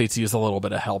hesitate to use a little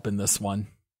bit of help in this one.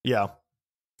 Yeah.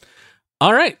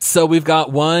 All right. So we've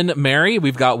got one marry,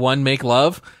 we've got one make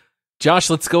love.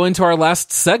 Josh, let's go into our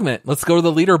last segment. Let's go to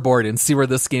the leaderboard and see where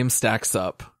this game stacks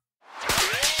up.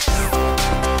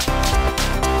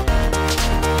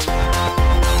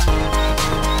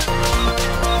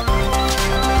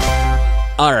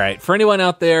 All right. For anyone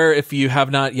out there, if you have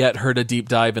not yet heard a deep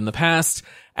dive in the past,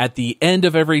 at the end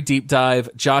of every deep dive,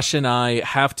 Josh and I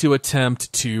have to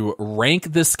attempt to rank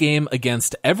this game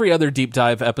against every other deep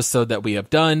dive episode that we have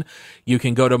done. You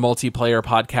can go to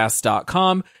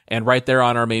multiplayerpodcast.com, and right there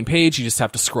on our main page, you just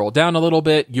have to scroll down a little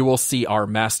bit. You will see our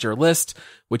master list,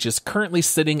 which is currently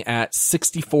sitting at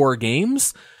 64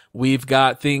 games. We've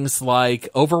got things like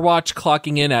Overwatch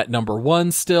clocking in at number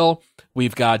 1 still.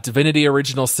 We've got Divinity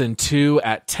Original Sin 2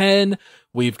 at 10.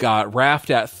 We've got Raft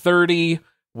at 30.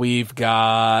 We've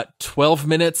got 12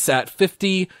 Minutes at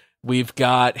 50. We've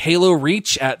got Halo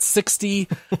Reach at 60.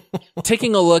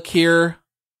 Taking a look here,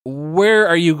 where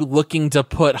are you looking to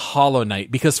put Hollow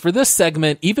Knight? Because for this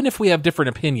segment, even if we have different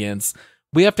opinions,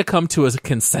 we have to come to a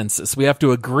consensus. We have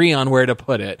to agree on where to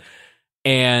put it.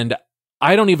 And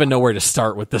I don't even know where to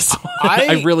start with this one.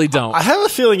 I really don't. I have a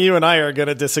feeling you and I are going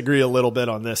to disagree a little bit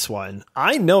on this one.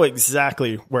 I know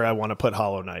exactly where I want to put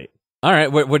Hollow Knight. All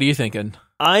right. What are you thinking?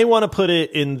 I want to put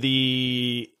it in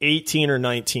the 18 or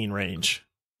 19 range.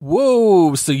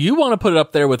 Whoa. So you want to put it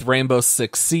up there with Rainbow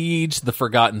Six Siege, The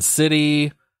Forgotten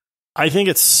City? I think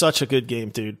it's such a good game,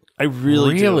 dude. I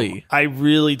really do. I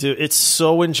really do. It's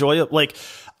so enjoyable. Like,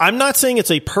 I'm not saying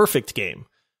it's a perfect game,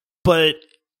 but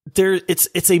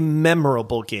it's a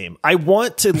memorable game. I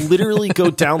want to literally go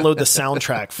download the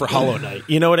soundtrack for Hollow Knight.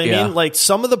 You know what I mean? Like,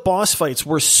 some of the boss fights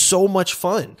were so much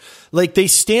fun. Like, they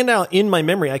stand out in my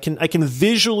memory. I can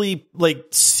visually like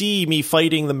see me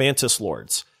fighting the Mantis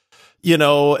Lords, you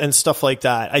know, and stuff like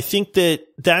that. I think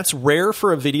that's rare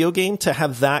for a video game to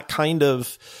have that kind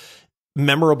of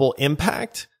memorable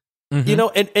impact. You know,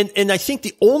 and I think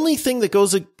the only thing that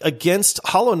goes against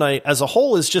Hollow Knight as a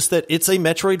whole is just that it's a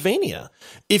Metroidvania.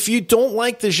 If you don't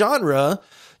like the genre,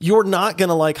 you're not going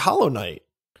to like Hollow Knight.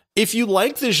 If you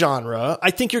like the genre,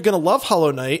 I think you're going to love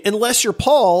Hollow Knight, unless you're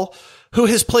Paul, who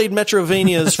has played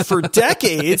Metroidvanias for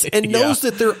decades and knows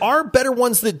that there are better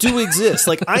ones that do exist.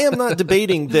 Like, I am not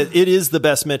debating that it is the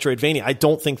best Metroidvania. I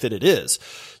don't think that it is.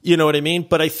 You know what I mean?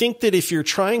 But I think that if you're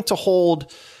trying to hold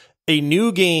a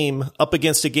new game up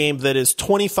against a game that is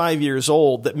 25 years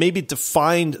old that maybe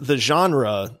defined the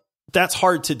genre, that's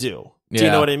hard to do. Do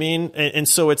you know what I mean? And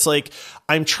so it's like,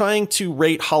 I'm trying to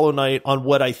rate Hollow Knight on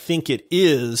what I think it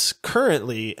is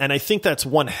currently, and I think that's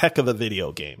one heck of a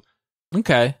video game.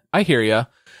 Okay, I hear you.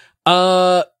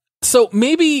 So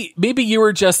maybe you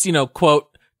were just, you know,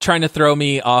 quote, trying to throw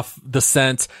me off the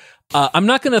scent. I'm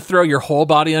not going to throw your whole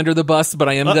body under the bus, but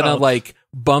I am going to like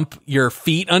bump your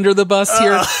feet under the bus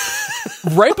here.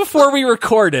 Right before we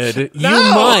recorded, you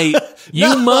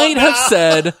might have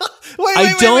said,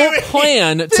 I don't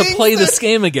plan to play this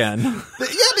game again.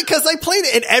 Yeah, because I played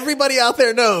it, and everybody out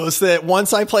there knows that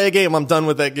once I play a game, I'm done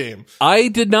with that game. I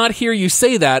did not hear you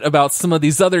say that about some of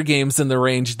these other games in the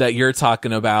range that you're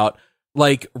talking about.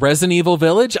 Like Resident Evil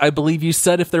Village, I believe you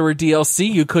said if there were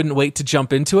DLC, you couldn't wait to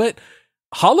jump into it.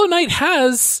 Hollow Knight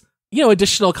has,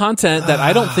 additional content that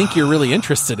I don't think you're really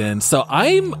interested in. So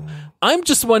I'm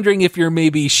just wondering if you're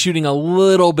maybe shooting a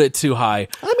little bit too high.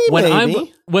 I mean,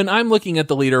 maybe. When I'm looking at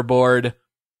the leaderboard,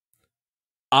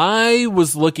 I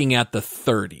was looking at the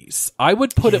 30s. I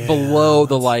would put it below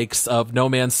the likes of No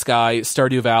Man's Sky,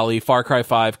 Stardew Valley, Far Cry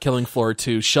 5, Killing Floor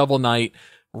 2, Shovel Knight,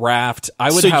 Raft.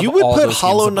 So you would put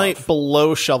Hollow Knight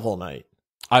below Shovel Knight?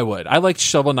 I would. I liked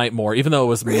Shovel Knight more, even though it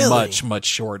was much, much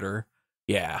shorter.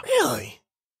 Yeah. Really?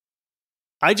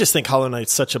 I just think Hollow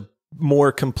Knight's such a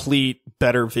more complete,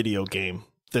 better video game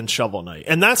than Shovel Knight.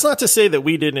 And that's not to say that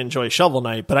we didn't enjoy Shovel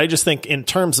Knight, but I just think in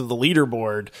terms of the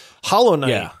leaderboard, Hollow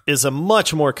Knight is a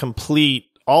much more complete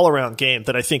all-around game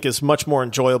that I think is much more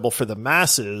enjoyable for the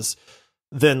masses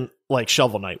than like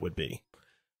Shovel Knight would be.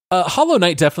 Hollow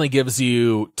Knight definitely gives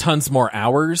you tons more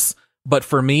hours, but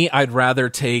for me, I'd rather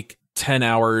take 10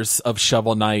 hours of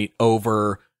Shovel Knight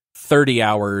over 30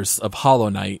 hours of Hollow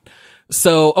Knight.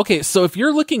 So if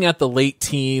you're looking at the late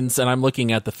teens and I'm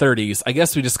looking at the 30s, I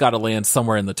guess we just got to land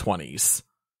somewhere in the 20s.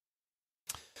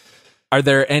 Are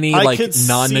there any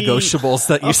non-negotiables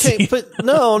that you see? But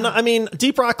no, I mean,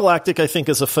 Deep Rock Galactic, I think,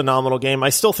 is a phenomenal game.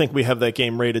 I still think we have that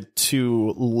game rated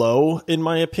too low, in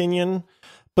my opinion.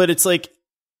 But it's like,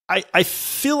 I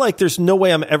feel like there's no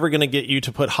way I'm ever going to get you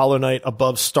to put Hollow Knight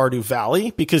above Stardew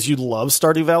Valley because you love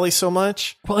Stardew Valley so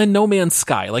much. Well, and No Man's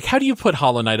Sky. Like, how do you put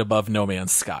Hollow Knight above No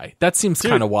Man's Sky? That seems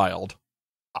kind of wild.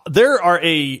 There are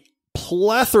a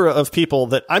plethora of people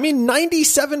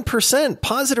 97%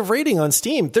 positive rating on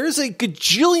Steam. There's a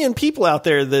gajillion people out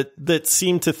there that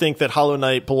seem to think that Hollow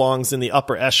Knight belongs in the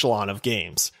upper echelon of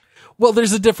games. Well,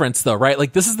 there's a difference, though, right?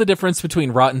 Like, this is the difference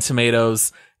between Rotten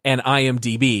Tomatoes and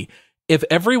IMDb. If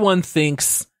everyone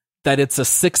thinks that it's a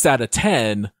 6 out of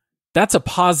 10, that's a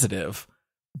positive.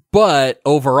 But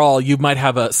overall, you might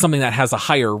have something that has a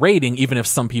higher rating, even if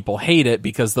some people hate it,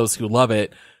 because those who love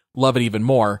it even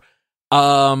more.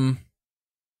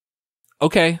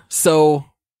 Okay, so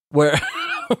where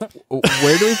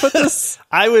where do we put this?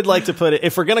 I would like to put it,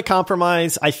 if we're going to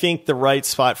compromise, I think the right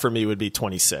spot for me would be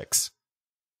 26.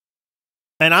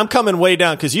 And I'm coming way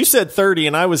down because you said 30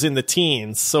 and I was in the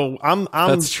teens. So I'm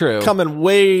That's true. Coming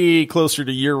way closer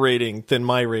to your rating than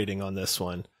my rating on this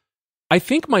one. I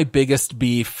think my biggest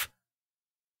beef.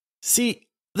 This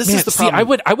is the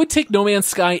problem. I would take No Man's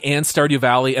Sky and Stardew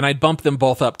Valley and I'd bump them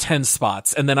both up 10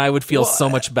 spots and then I would feel so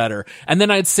much better. And then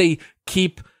I'd say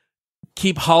keep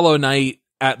Hollow Knight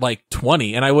at like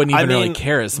 20 and I wouldn't even really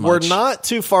care as much. We're not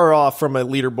too far off from a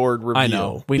leaderboard review. I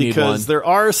know. We need one. Because there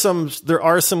are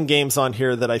some games on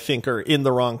here that I think are in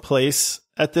the wrong place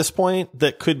at this point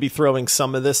that could be throwing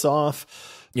some of this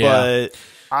off. Yeah. But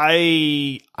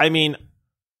I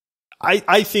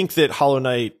think that Hollow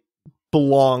Knight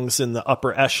belongs in the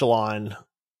upper echelon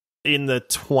in the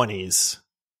 20s.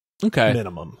 Okay.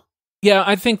 Minimum. Yeah,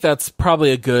 I think that's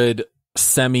probably a good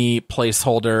semi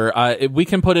placeholder. We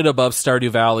can put it above Stardew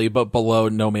Valley, but below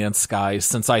No Man's Sky,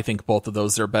 since I think both of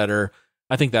those are better.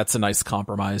 I think that's a nice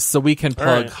compromise. So we can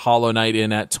plug Hollow Knight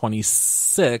in at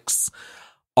 26.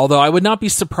 Although I would not be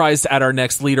surprised at our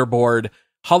next leaderboard.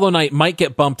 Hollow Knight might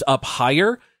get bumped up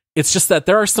higher. It's just that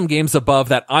there are some games above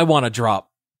that I want to drop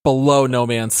below No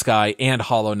Man's Sky and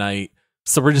Hollow Knight.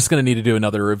 So we're just going to need to do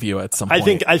another review at some point.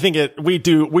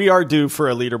 We are due for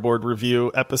a leaderboard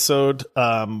review episode,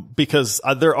 because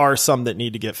there are some that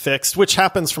need to get fixed, which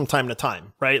happens from time to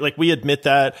time, right? Like we admit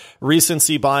that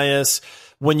recency bias.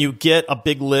 When you get a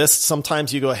big list,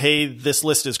 sometimes you go, hey, this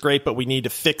list is great, but we need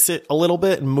to fix it a little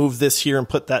bit and move this here and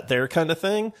put that there kind of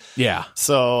thing. Yeah.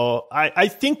 So I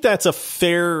think that's a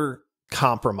fair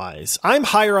compromise. I'm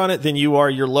higher on it than you are.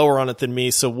 You're lower on it than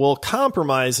me. So we'll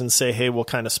compromise and say, hey, we'll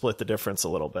kind of split the difference a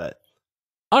little bit.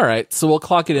 All right. So we'll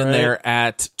clock it in there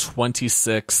at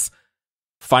 26.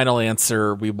 Final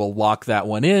answer. We will lock that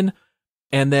one in.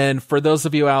 And then for those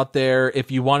of you out there, if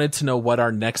you wanted to know what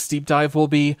our next deep dive will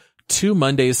be, 2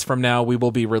 Mondays from now, we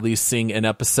will be releasing an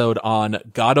episode on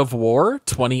God of War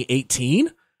 2018.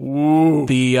 Ooh.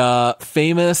 The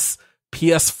famous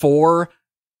PS4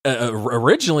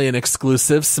 originally an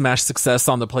exclusive smash success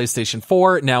on the PlayStation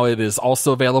 4. Now it is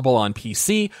also available on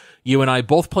PC. You and I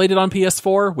both played it on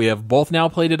PS4. We have both now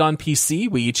played it on PC.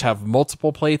 We each have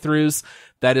multiple playthroughs.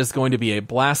 That is going to be a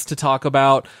blast to talk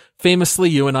about.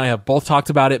 Famously, you and I have both talked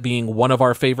about it being one of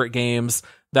our favorite games.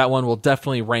 That one will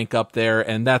definitely rank up there,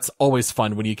 and that's always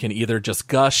fun when you can either just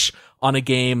gush on a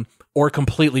game or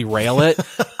completely rail it.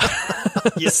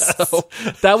 Yes. So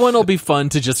that one will be fun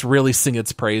to just really sing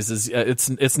its praises.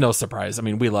 It's no surprise. I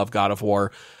mean, we love God of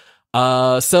War.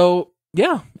 So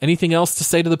yeah, anything else to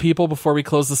say to the people before we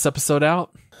close this episode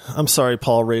out? I'm sorry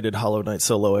Paul rated Hollow Knight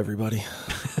so low, everybody.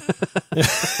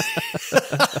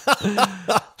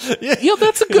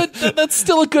 That's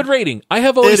still a good rating. I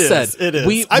have always said it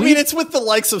is. I mean, it's with the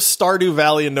likes of Stardew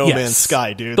Valley and No Man's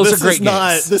Sky, dude. Those are great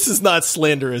games. This is not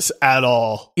slanderous at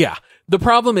all. Yeah. The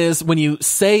problem is when you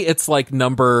say it's like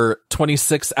number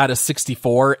 26 out of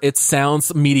 64, it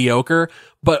sounds mediocre,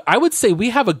 but I would say we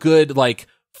have a good like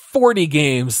 40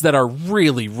 games that are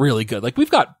really, really good. Like we've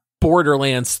got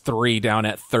Borderlands 3 down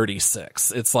at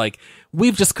 36. It's like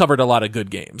we've just covered a lot of good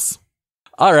games.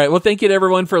 All right. Well, thank you to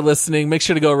everyone for listening. Make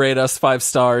sure to go rate us 5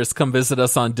 stars. Come visit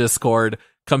us on Discord.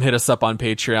 Come hit us up on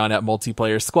Patreon at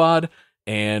Multiplayer Squad.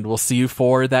 And we'll see you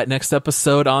for that next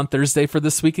episode on Thursday for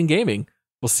This Week in Gaming.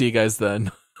 We'll see you guys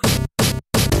then.